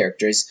Mario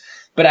characters.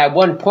 But at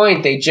one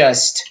point they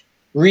just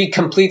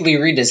completely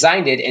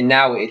redesigned it, and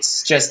now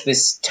it's just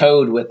this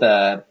toad with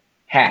a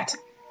hat.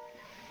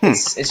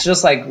 It's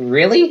just like,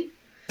 really?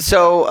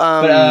 So,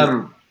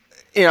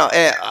 you know,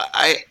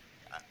 I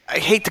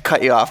hate to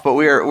cut you off, but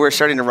we're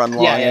starting to run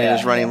long and it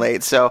is running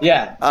late. So,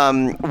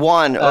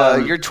 Juan,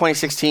 your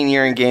 2016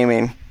 year in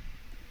gaming.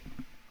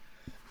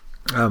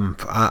 I'm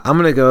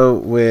gonna go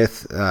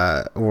with,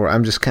 or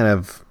I'm just kind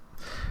of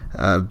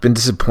been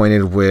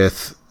disappointed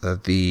with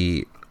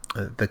the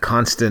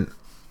constant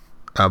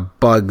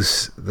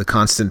bugs, the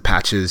constant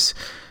patches,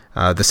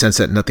 the sense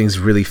that nothing's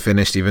really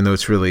finished, even though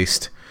it's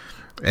released.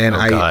 And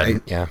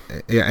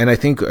and I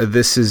think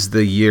this is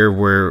the year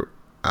where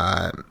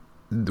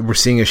we're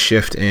seeing a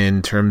shift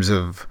in terms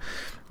of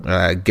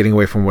getting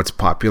away from what's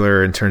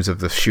popular in terms of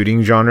the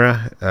shooting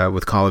genre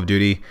with Call of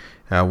Duty.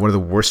 One of the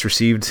worst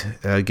received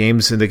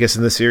games, I guess,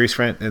 in the series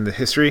in the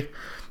history.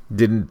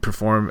 Didn't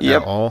perform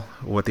at all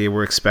what they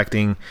were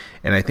expecting.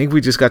 And I think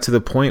we just got to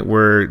the point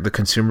where the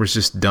consumer's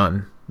just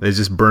done. They're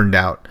just burned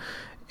out.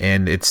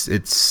 And it's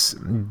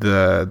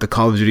the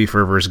Call of Duty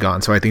fervor is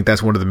gone. So I think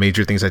that's one of the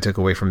major things I took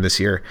away from this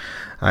year.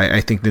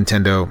 I think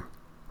Nintendo,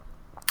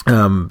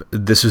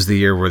 this was the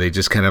year where they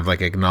just kind of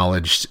like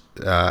acknowledged,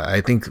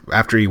 I think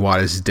after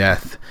Iwata's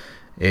death,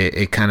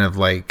 it kind of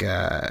like...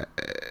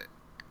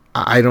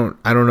 I don't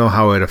know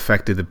how it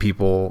affected the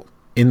people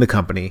in the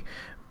company,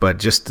 but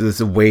just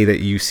the way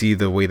that you see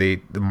the way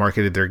they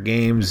marketed their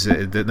games,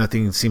 that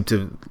nothing seemed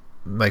to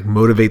like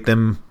motivate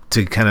them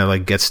to kind of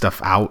like get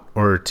stuff out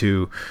or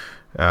to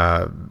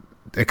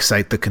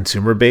excite the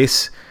consumer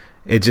base.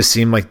 It just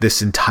seemed like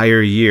this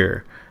entire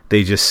year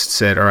they just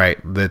said, all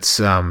right, let's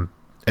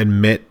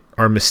admit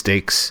our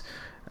mistakes,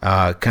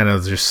 kind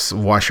of just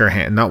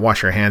not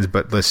wash our hands,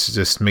 but let's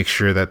just make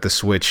sure that the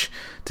Switch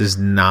does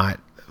not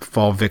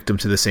fall victim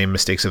to the same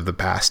mistakes of the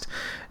past.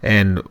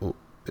 And you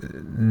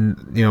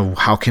know,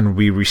 how can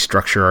we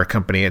restructure our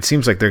company? It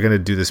seems like they're going to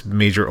do this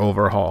major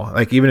overhaul.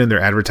 Like even in their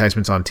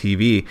advertisements on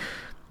TV,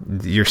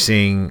 you're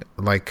seeing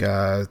like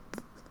the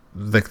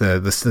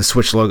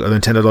Switch logo, the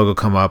Nintendo logo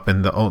come up,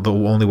 and the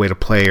only way to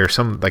play, or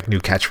some like new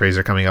catchphrase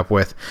they're coming up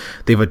with.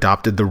 They've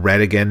adopted the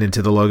red again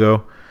into the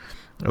logo,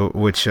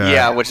 which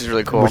is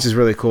really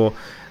cool.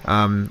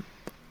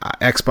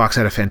 Xbox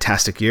had a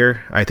fantastic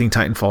year. I think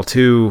Titanfall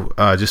 2,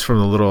 just from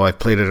the little I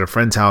played at a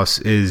friend's house,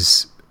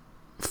 is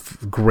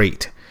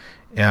great.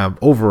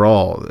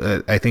 Overall,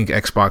 I think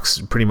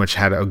Xbox pretty much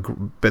had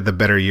the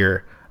better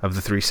year of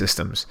the three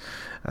systems.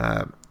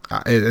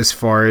 As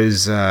far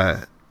as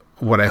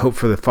what I hope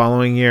for the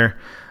following year,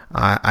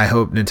 I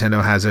hope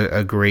Nintendo has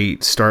a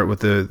great start with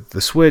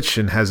the Switch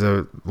and has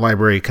a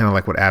library kind of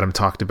like what Adam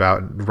talked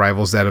about,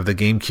 rivals that of the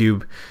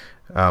GameCube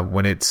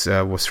when it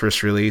was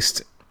first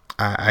released.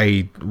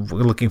 I'm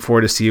looking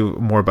forward to see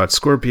more about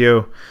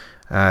Scorpio,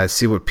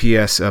 see what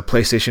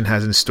PlayStation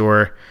has in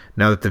store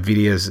now that the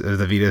Vita's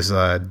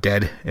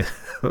dead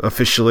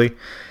officially.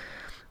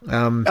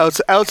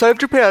 Outside of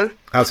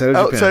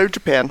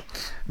Japan.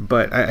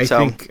 But I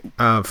think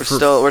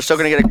we're still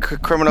going to get a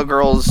Criminal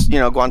Girls,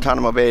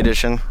 Guantanamo Bay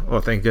edition.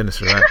 Well, thank goodness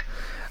for that.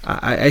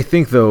 I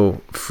think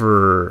though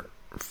for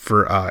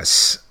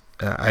us,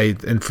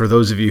 and for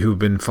those of you who've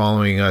been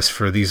following us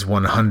for these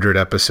 100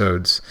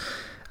 episodes,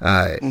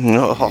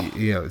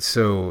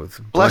 so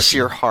bless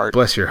your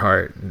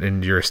heart,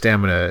 and your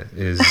stamina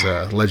is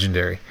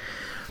legendary.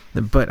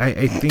 But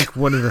I think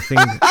one of the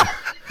things.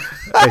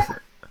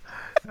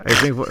 I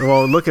think,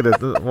 well, look at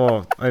it.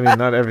 Well, I mean,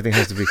 not everything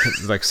has to be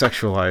like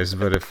sexualized,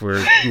 but if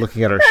we're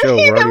looking at our show,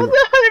 we're already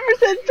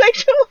 100%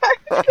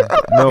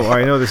 sexualized. No,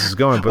 I know this is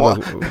going, but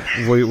look,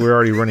 we're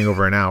already running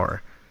over an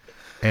hour,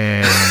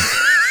 and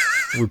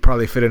we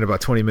probably fit in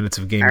about 20 minutes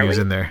of game news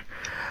in there.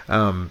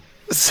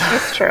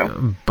 That's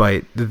true.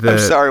 But I'm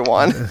sorry,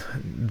 Juan.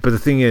 But the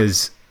thing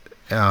is,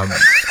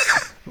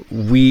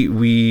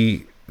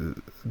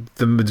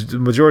 the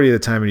majority of the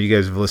time, and you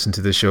guys have listened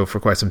to this show for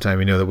quite some time,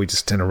 you know that we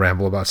just tend to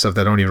ramble about stuff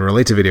that don't even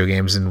relate to video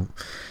games,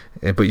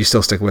 but you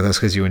still stick with us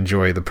because you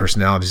enjoy the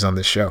personalities on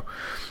this show.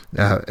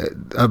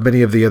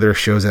 Many of the other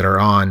shows that are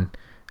on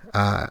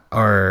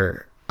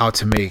are out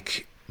to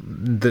make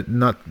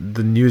not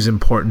the news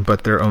important,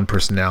 but their own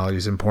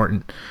personalities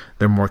important.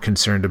 They're more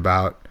concerned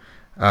about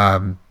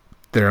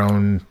their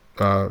own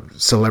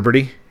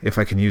celebrity, if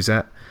I can use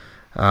that,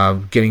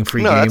 getting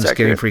free games,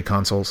 getting free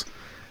consoles.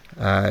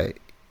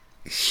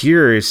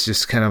 Here it's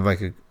just kind of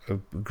like a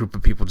group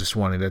of people just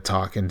wanting to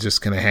talk and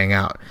just kind of hang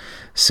out.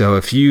 So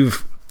if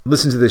you've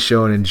listened to this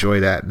show and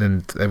enjoy that,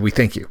 then we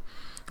thank you.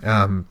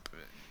 So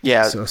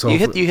you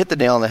hit the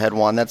nail on the head,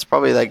 Juan. That's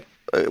probably like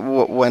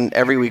when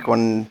every week,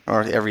 or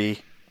every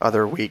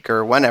other week,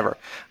 or whenever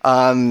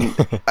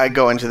I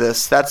go into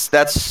this.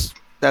 That's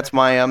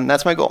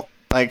my goal.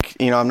 Like,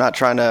 I'm not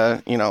trying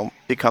to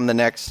become the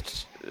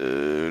next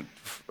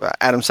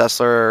Adam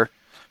Sessler or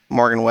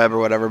Morgan Webb or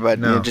whatever,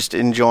 but just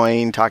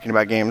enjoying talking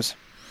about games.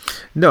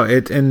 No,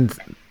 and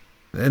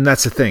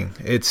that's the thing.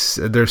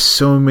 There's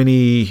so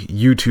many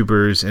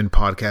YouTubers and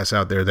podcasts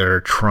out there that are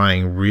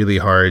trying really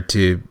hard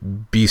to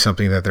be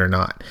something that they're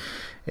not,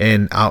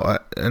 and I'll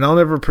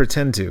never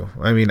pretend to.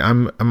 I mean,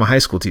 I'm a high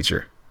school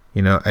teacher,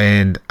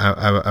 and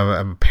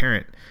I'm a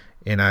parent,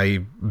 and I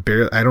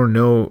don't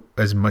know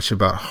as much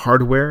about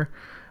hardware.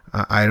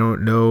 I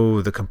don't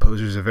know the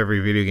composers of every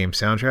video game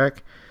soundtrack.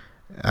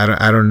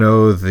 I don't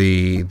know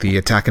the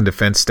attack and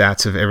defense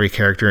stats of every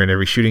character in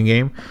every shooting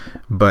game,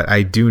 but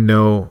I do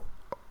know,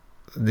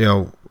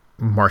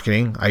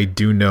 marketing. I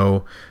do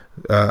know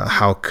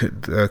how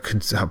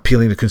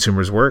appealing the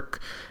consumers work.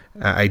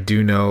 I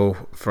do know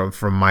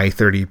from my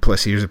 30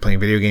 plus years of playing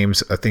video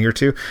games a thing or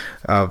two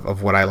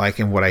of what I like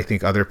and what I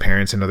think other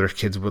parents and other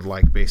kids would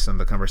like based on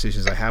the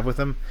conversations I have with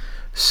them.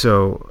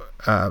 So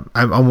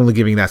I'm only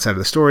giving that side of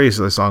the story,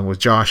 along with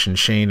Josh and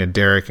Shane and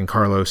Derek and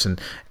Carlos and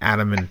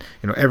Adam and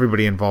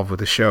everybody involved with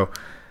the show.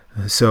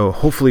 So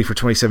hopefully for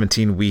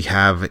 2017 we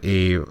have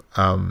a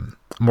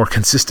more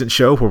consistent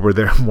show where we're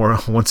there more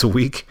once a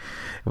week.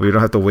 We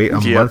don't have to wait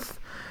a month.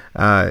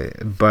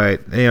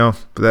 But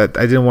that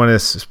I didn't want to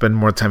spend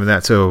more time on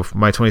that. So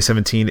my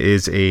 2017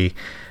 is a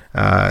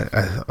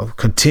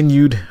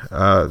continued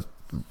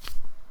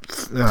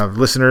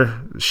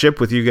listenership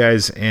with you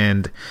guys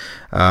and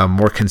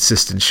more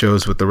consistent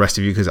shows with the rest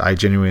of you because I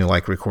genuinely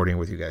like recording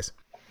with you guys.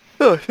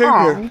 Oh,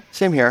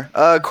 same here.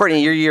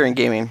 Courtney, your year in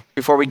gaming.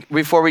 Before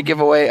we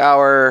give away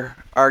our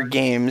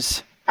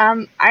games.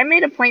 I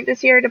made a point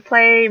this year to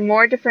play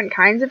more different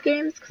kinds of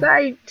games because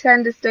I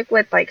tend to stick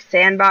with like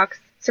sandbox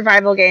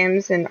survival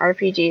games and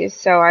RPGs.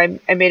 So I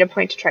made a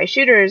point to try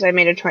shooters. I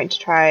made a point to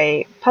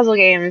try puzzle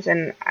games,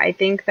 and I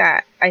think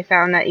that I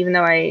found that even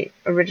though I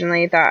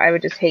originally thought I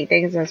would just hate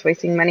things and was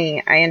wasting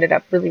money, I ended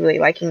up really, really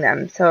liking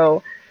them.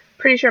 So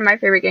pretty sure my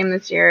favorite game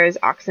this year is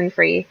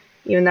Oxenfree,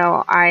 even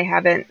though I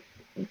haven't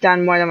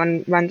done more than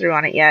one run through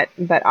on it yet.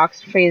 But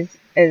Oxenfree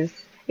is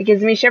it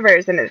gives me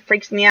shivers and it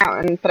freaks me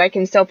out, but I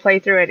can still play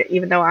through it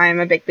even though I'm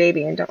a big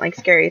baby and don't like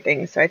scary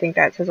things. So I think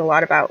that says a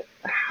lot about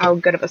how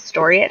good of a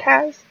story it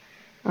has.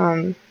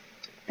 And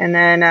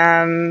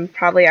then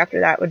probably after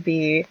that would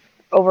be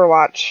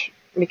Overwatch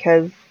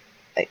because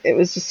it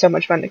was just so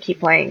much fun to keep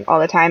playing all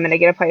the time, and I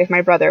get to play with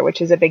my brother, which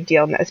is a big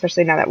deal,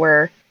 especially now that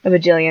we're a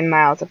bajillion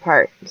miles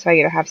apart. So I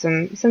get to have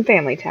some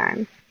family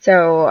time.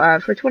 So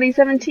for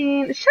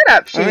 2017, shut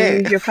up,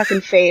 Shane, your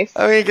fucking face.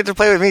 I mean, you get to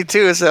play with me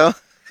too, so.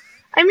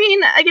 I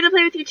mean, I get to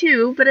play with you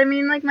too, but I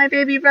mean, like, my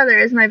baby brother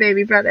is my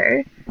baby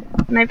brother,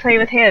 and I play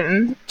with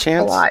him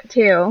a lot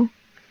too.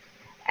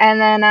 And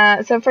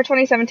then, so for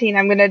 2017,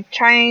 I'm going to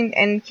try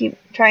and keep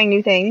trying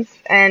new things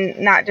and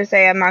not just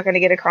say I'm not going to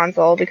get a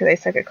console because I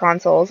suck at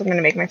consoles. I'm going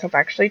to make myself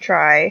actually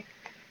try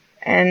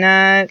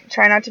and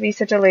try not to be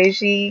such a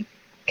lazy,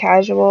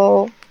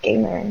 casual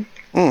gamer,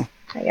 I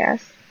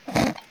guess.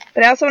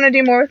 But I also want to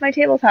do more with my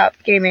tabletop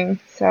gaming,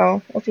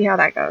 so we'll see how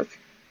that goes.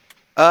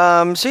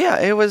 So yeah,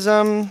 it was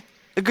a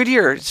good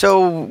year.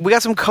 So we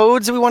got some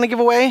codes that we want to give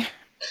away.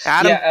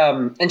 Adam?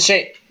 Yeah, and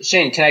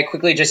Shane, can I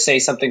quickly just say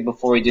something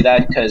before we do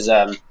that? Because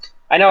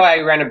I know I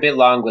ran a bit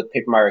long with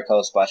Paper Mario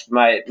Color Splash.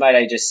 Might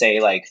I just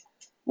say, like,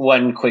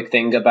 one quick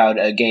thing about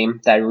a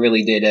game that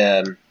really did.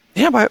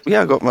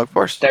 Go of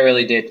course. That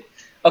really did.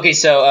 Okay,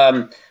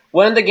 so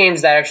one of the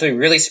games that actually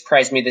really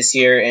surprised me this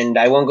year, and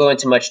I won't go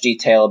into much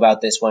detail about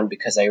this one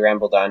because I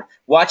rambled on.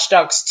 Watch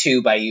Dogs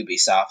 2 by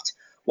Ubisoft.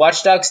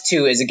 Watch Dogs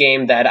 2 is a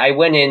game that I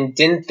went in,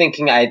 didn't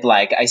thinking I'd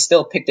like. I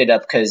still picked it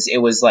up because it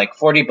was like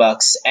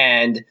 $40,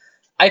 and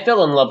I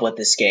fell in love with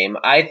this game.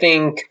 I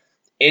think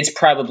it's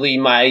probably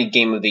my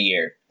game of the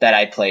year that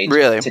I played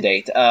to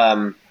date.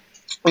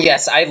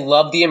 Yes, I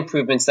love the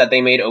improvements that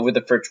they made over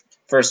the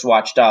first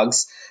Watch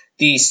Dogs.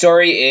 The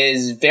story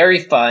is very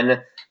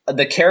fun.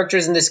 The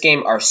characters in this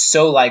game are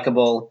so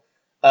likable.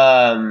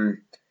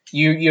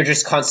 You're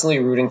just constantly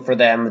rooting for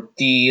them.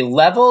 The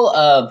level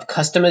of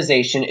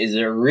customization is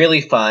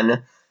really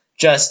fun.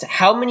 Just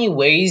how many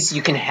ways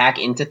you can hack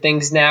into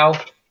things now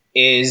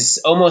is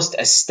almost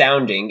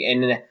astounding,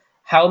 and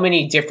how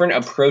many different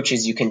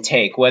approaches you can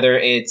take, whether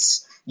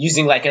it's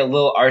using like a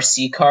little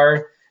RC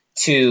car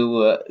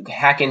to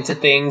hack into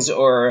things,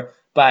 or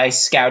by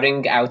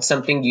scouting out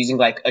something using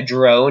like a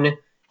drone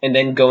and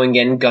then going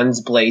in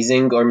guns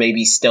blazing, or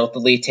maybe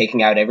stealthily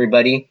taking out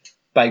everybody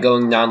by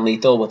going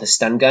non-lethal with a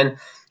stun gun.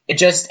 It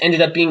just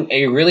ended up being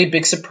a really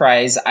big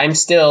surprise. I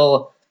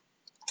think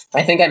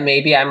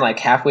I'm like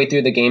halfway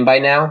through the game by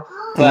now,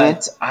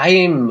 but I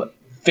am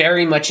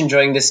very much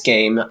enjoying this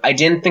game. I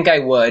didn't think I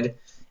would,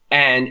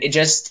 and it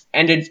just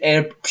ended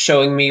up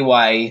showing me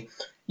why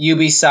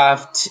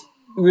Ubisoft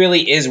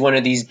really is one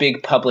of these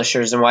big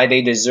publishers and why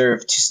they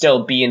deserve to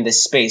still be in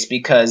this space,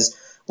 because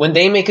when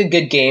they make a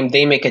good game,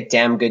 they make a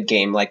damn good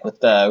game, like with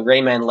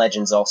Rayman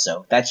Legends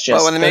also. That's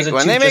just when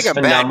they make a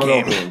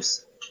phenomenal bad game,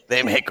 games.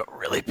 They make a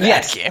really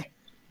bad game.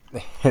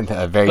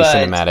 A very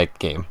cinematic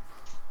game.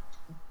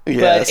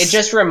 But it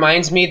just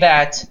reminds me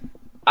that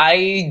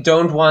I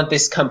don't want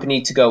this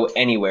company to go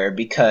anywhere,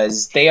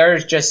 because they are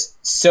just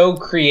so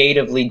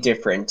creatively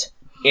different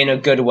in a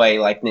good way,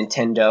 like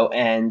Nintendo,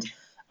 and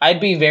I'd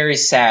be very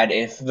sad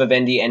if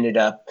Vivendi ended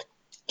up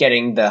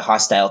getting the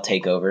hostile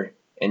takeover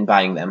and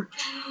buying them.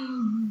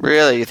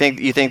 Really? You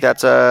think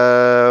that's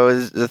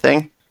the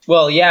thing?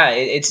 Well, yeah,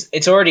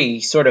 it's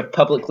already sort of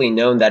publicly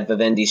known that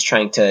Vivendi's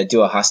trying to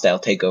do a hostile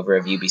takeover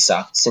of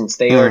Ubisoft, since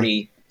they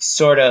already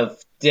sort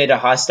of did a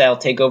hostile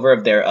takeover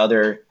of their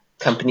other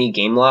company,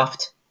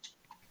 Gameloft.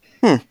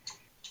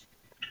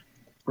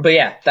 But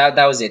yeah,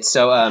 that was it.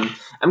 So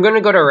I'm going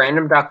to go to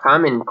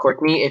random.com, and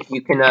Courtney, if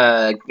you can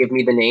give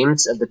me the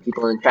names of the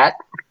people in chat.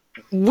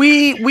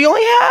 We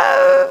only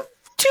have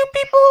 2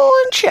 people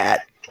in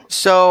chat.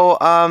 So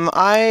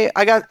I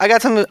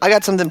got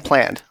something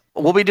planned.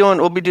 We'll be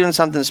doing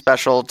something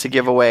special to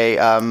give away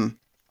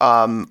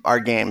our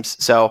games.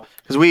 So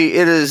because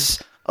it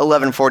is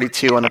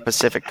 11:42 on the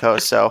Pacific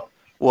Coast, so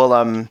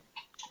we'll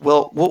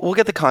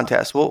get the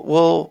contest.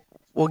 We'll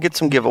get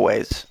some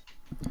giveaways.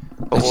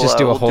 Let's just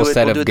do a whole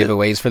set of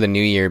giveaways for the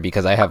new year,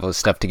 because I have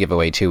stuff to give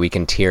away too. We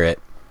can tier it.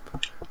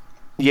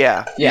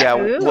 Yeah.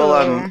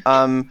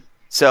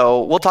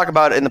 So we'll talk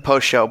about it in the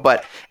post show.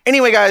 But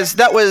anyway, guys,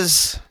 that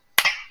was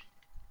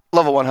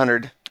Level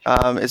 100.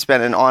 It's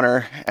been an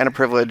honor and a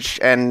privilege,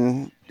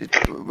 and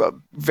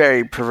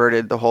very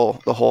perverted the whole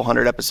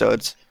 100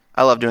 episodes.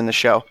 I love doing the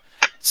show.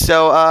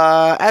 So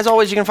as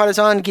always, you can find us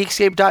on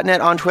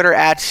Geekscape.net, on Twitter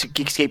at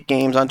Geekscape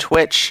Games, on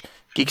Twitch,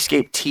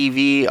 Geekscape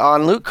TV,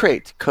 on Loot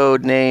Crate,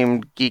 code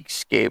name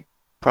Geekscape,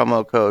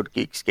 promo code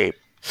Geekscape,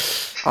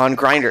 on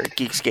Grindr,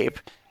 Geekscape.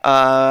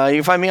 You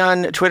can find me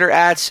on Twitter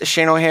at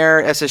Shane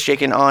O'Hare,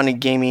 SSJakin on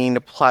gaming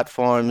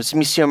platforms.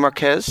 Monsieur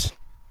Marquez.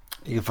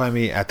 You can find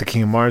me at the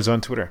King of Mars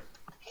on Twitter.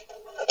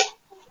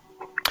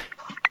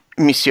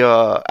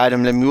 Monsieur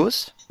Adam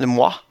Lemois.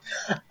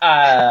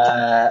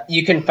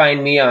 You can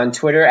find me on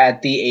Twitter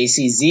at the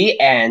ACZ,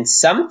 and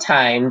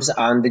sometimes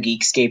on the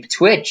Geekscape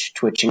Twitch,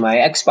 twitching my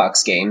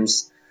Xbox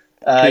games.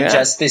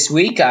 Just this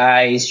week,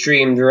 I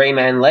streamed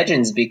Rayman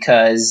Legends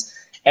because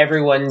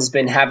everyone's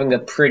been having a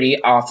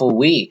pretty awful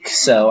week,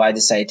 so I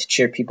decided to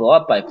cheer people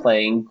up by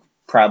playing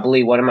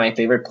probably one of my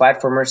favorite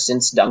platformers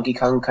since Donkey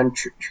Kong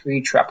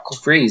Country Tropical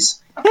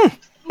Freeze.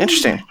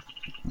 Interesting.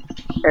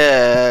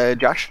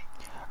 Josh?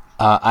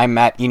 I'm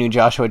at Inu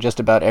Joshua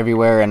just about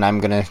everywhere, and I'm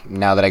gonna,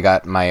 now that I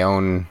got my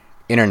own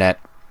internet,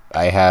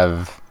 I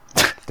have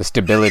the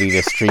stability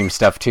to stream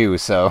stuff too,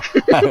 so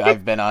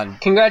I've been on.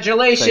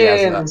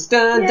 Congratulations! So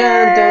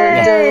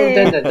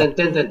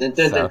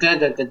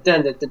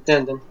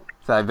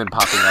I've been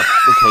popping up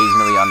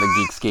occasionally on the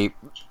Geekscape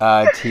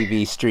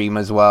TV stream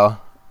as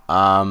well.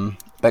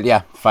 But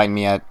yeah, find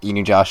me at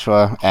Inu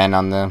Joshua and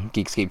on the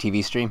Geekscape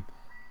TV stream.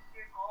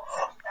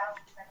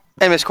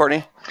 Hey, Miss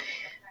Courtney.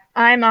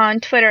 I'm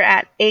on Twitter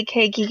at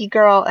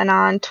AKGeekyGirl, and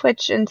on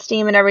Twitch and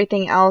Steam and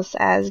everything else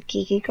as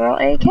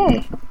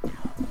GeekyGirlAK.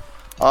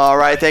 All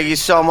right, thank you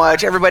so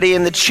much, everybody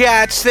in the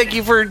chats. Thank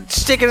you for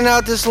sticking it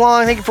out this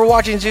long. Thank you for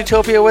watching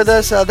Zootopia with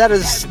us. That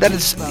is.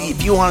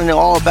 If you want to know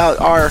all about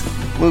our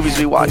movies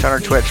we watch on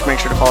our Twitch, make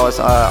sure to follow us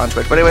on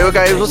Twitch. But anyway,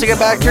 guys, we'll see you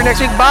back here next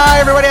week. Bye,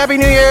 everybody. Happy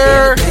New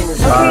Year. Okay,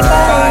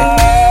 bye.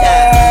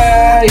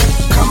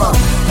 Come on.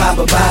 Pop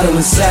a bottle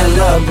and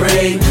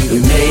celebrate. We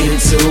made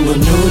it to a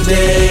new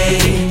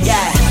day.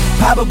 Yeah.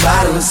 Pop a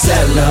bottle and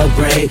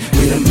celebrate.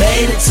 We done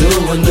made it to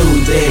a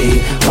new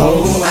day.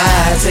 Oh,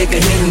 I take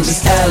a hit and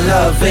just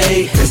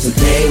elevate. Cause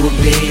today will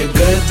be a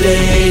good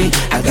day.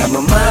 I got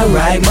my mind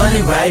right,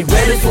 money right,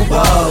 ready for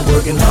ball.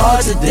 Working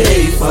hard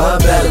today for a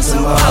better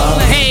tomorrow.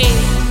 Hey,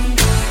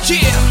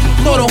 yeah.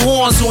 Blow the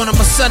horns on him,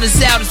 my sun is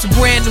out, it's a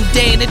brand new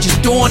day and it just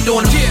dawned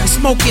on him.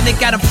 He's smoking, it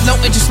got him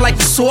floating just like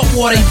the salt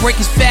water. He break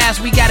his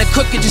fast, we gotta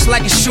cook it just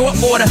like a short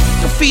order.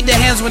 Don't feed the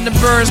hens when the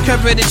birds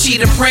cover the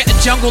cheetah print. The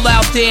jungle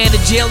out there and the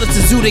jail, it's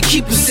a zoo they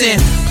keep us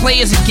in.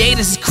 Players and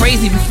gators is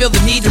crazy, we feel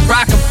the need to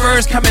rock them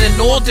furs. Coming in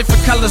all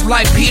different colors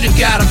like Peter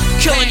got him.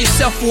 Killing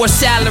yourself for a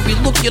salary,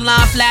 look your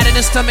line flat in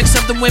the stomachs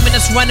of the women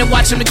that's running,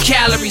 watching the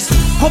calories.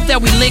 Hope that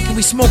we link and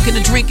we smoking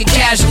and drinking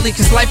casually.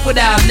 Cause life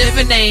without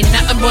living ain't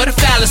nothing but a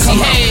fallacy.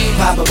 Hey.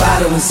 Pop a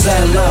bottle and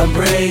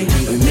celebrate.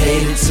 We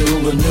made it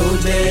to a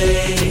new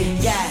day.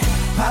 Yeah.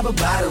 Pop a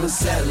bottle and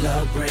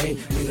celebrate.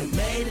 We done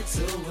made it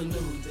to a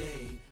new day.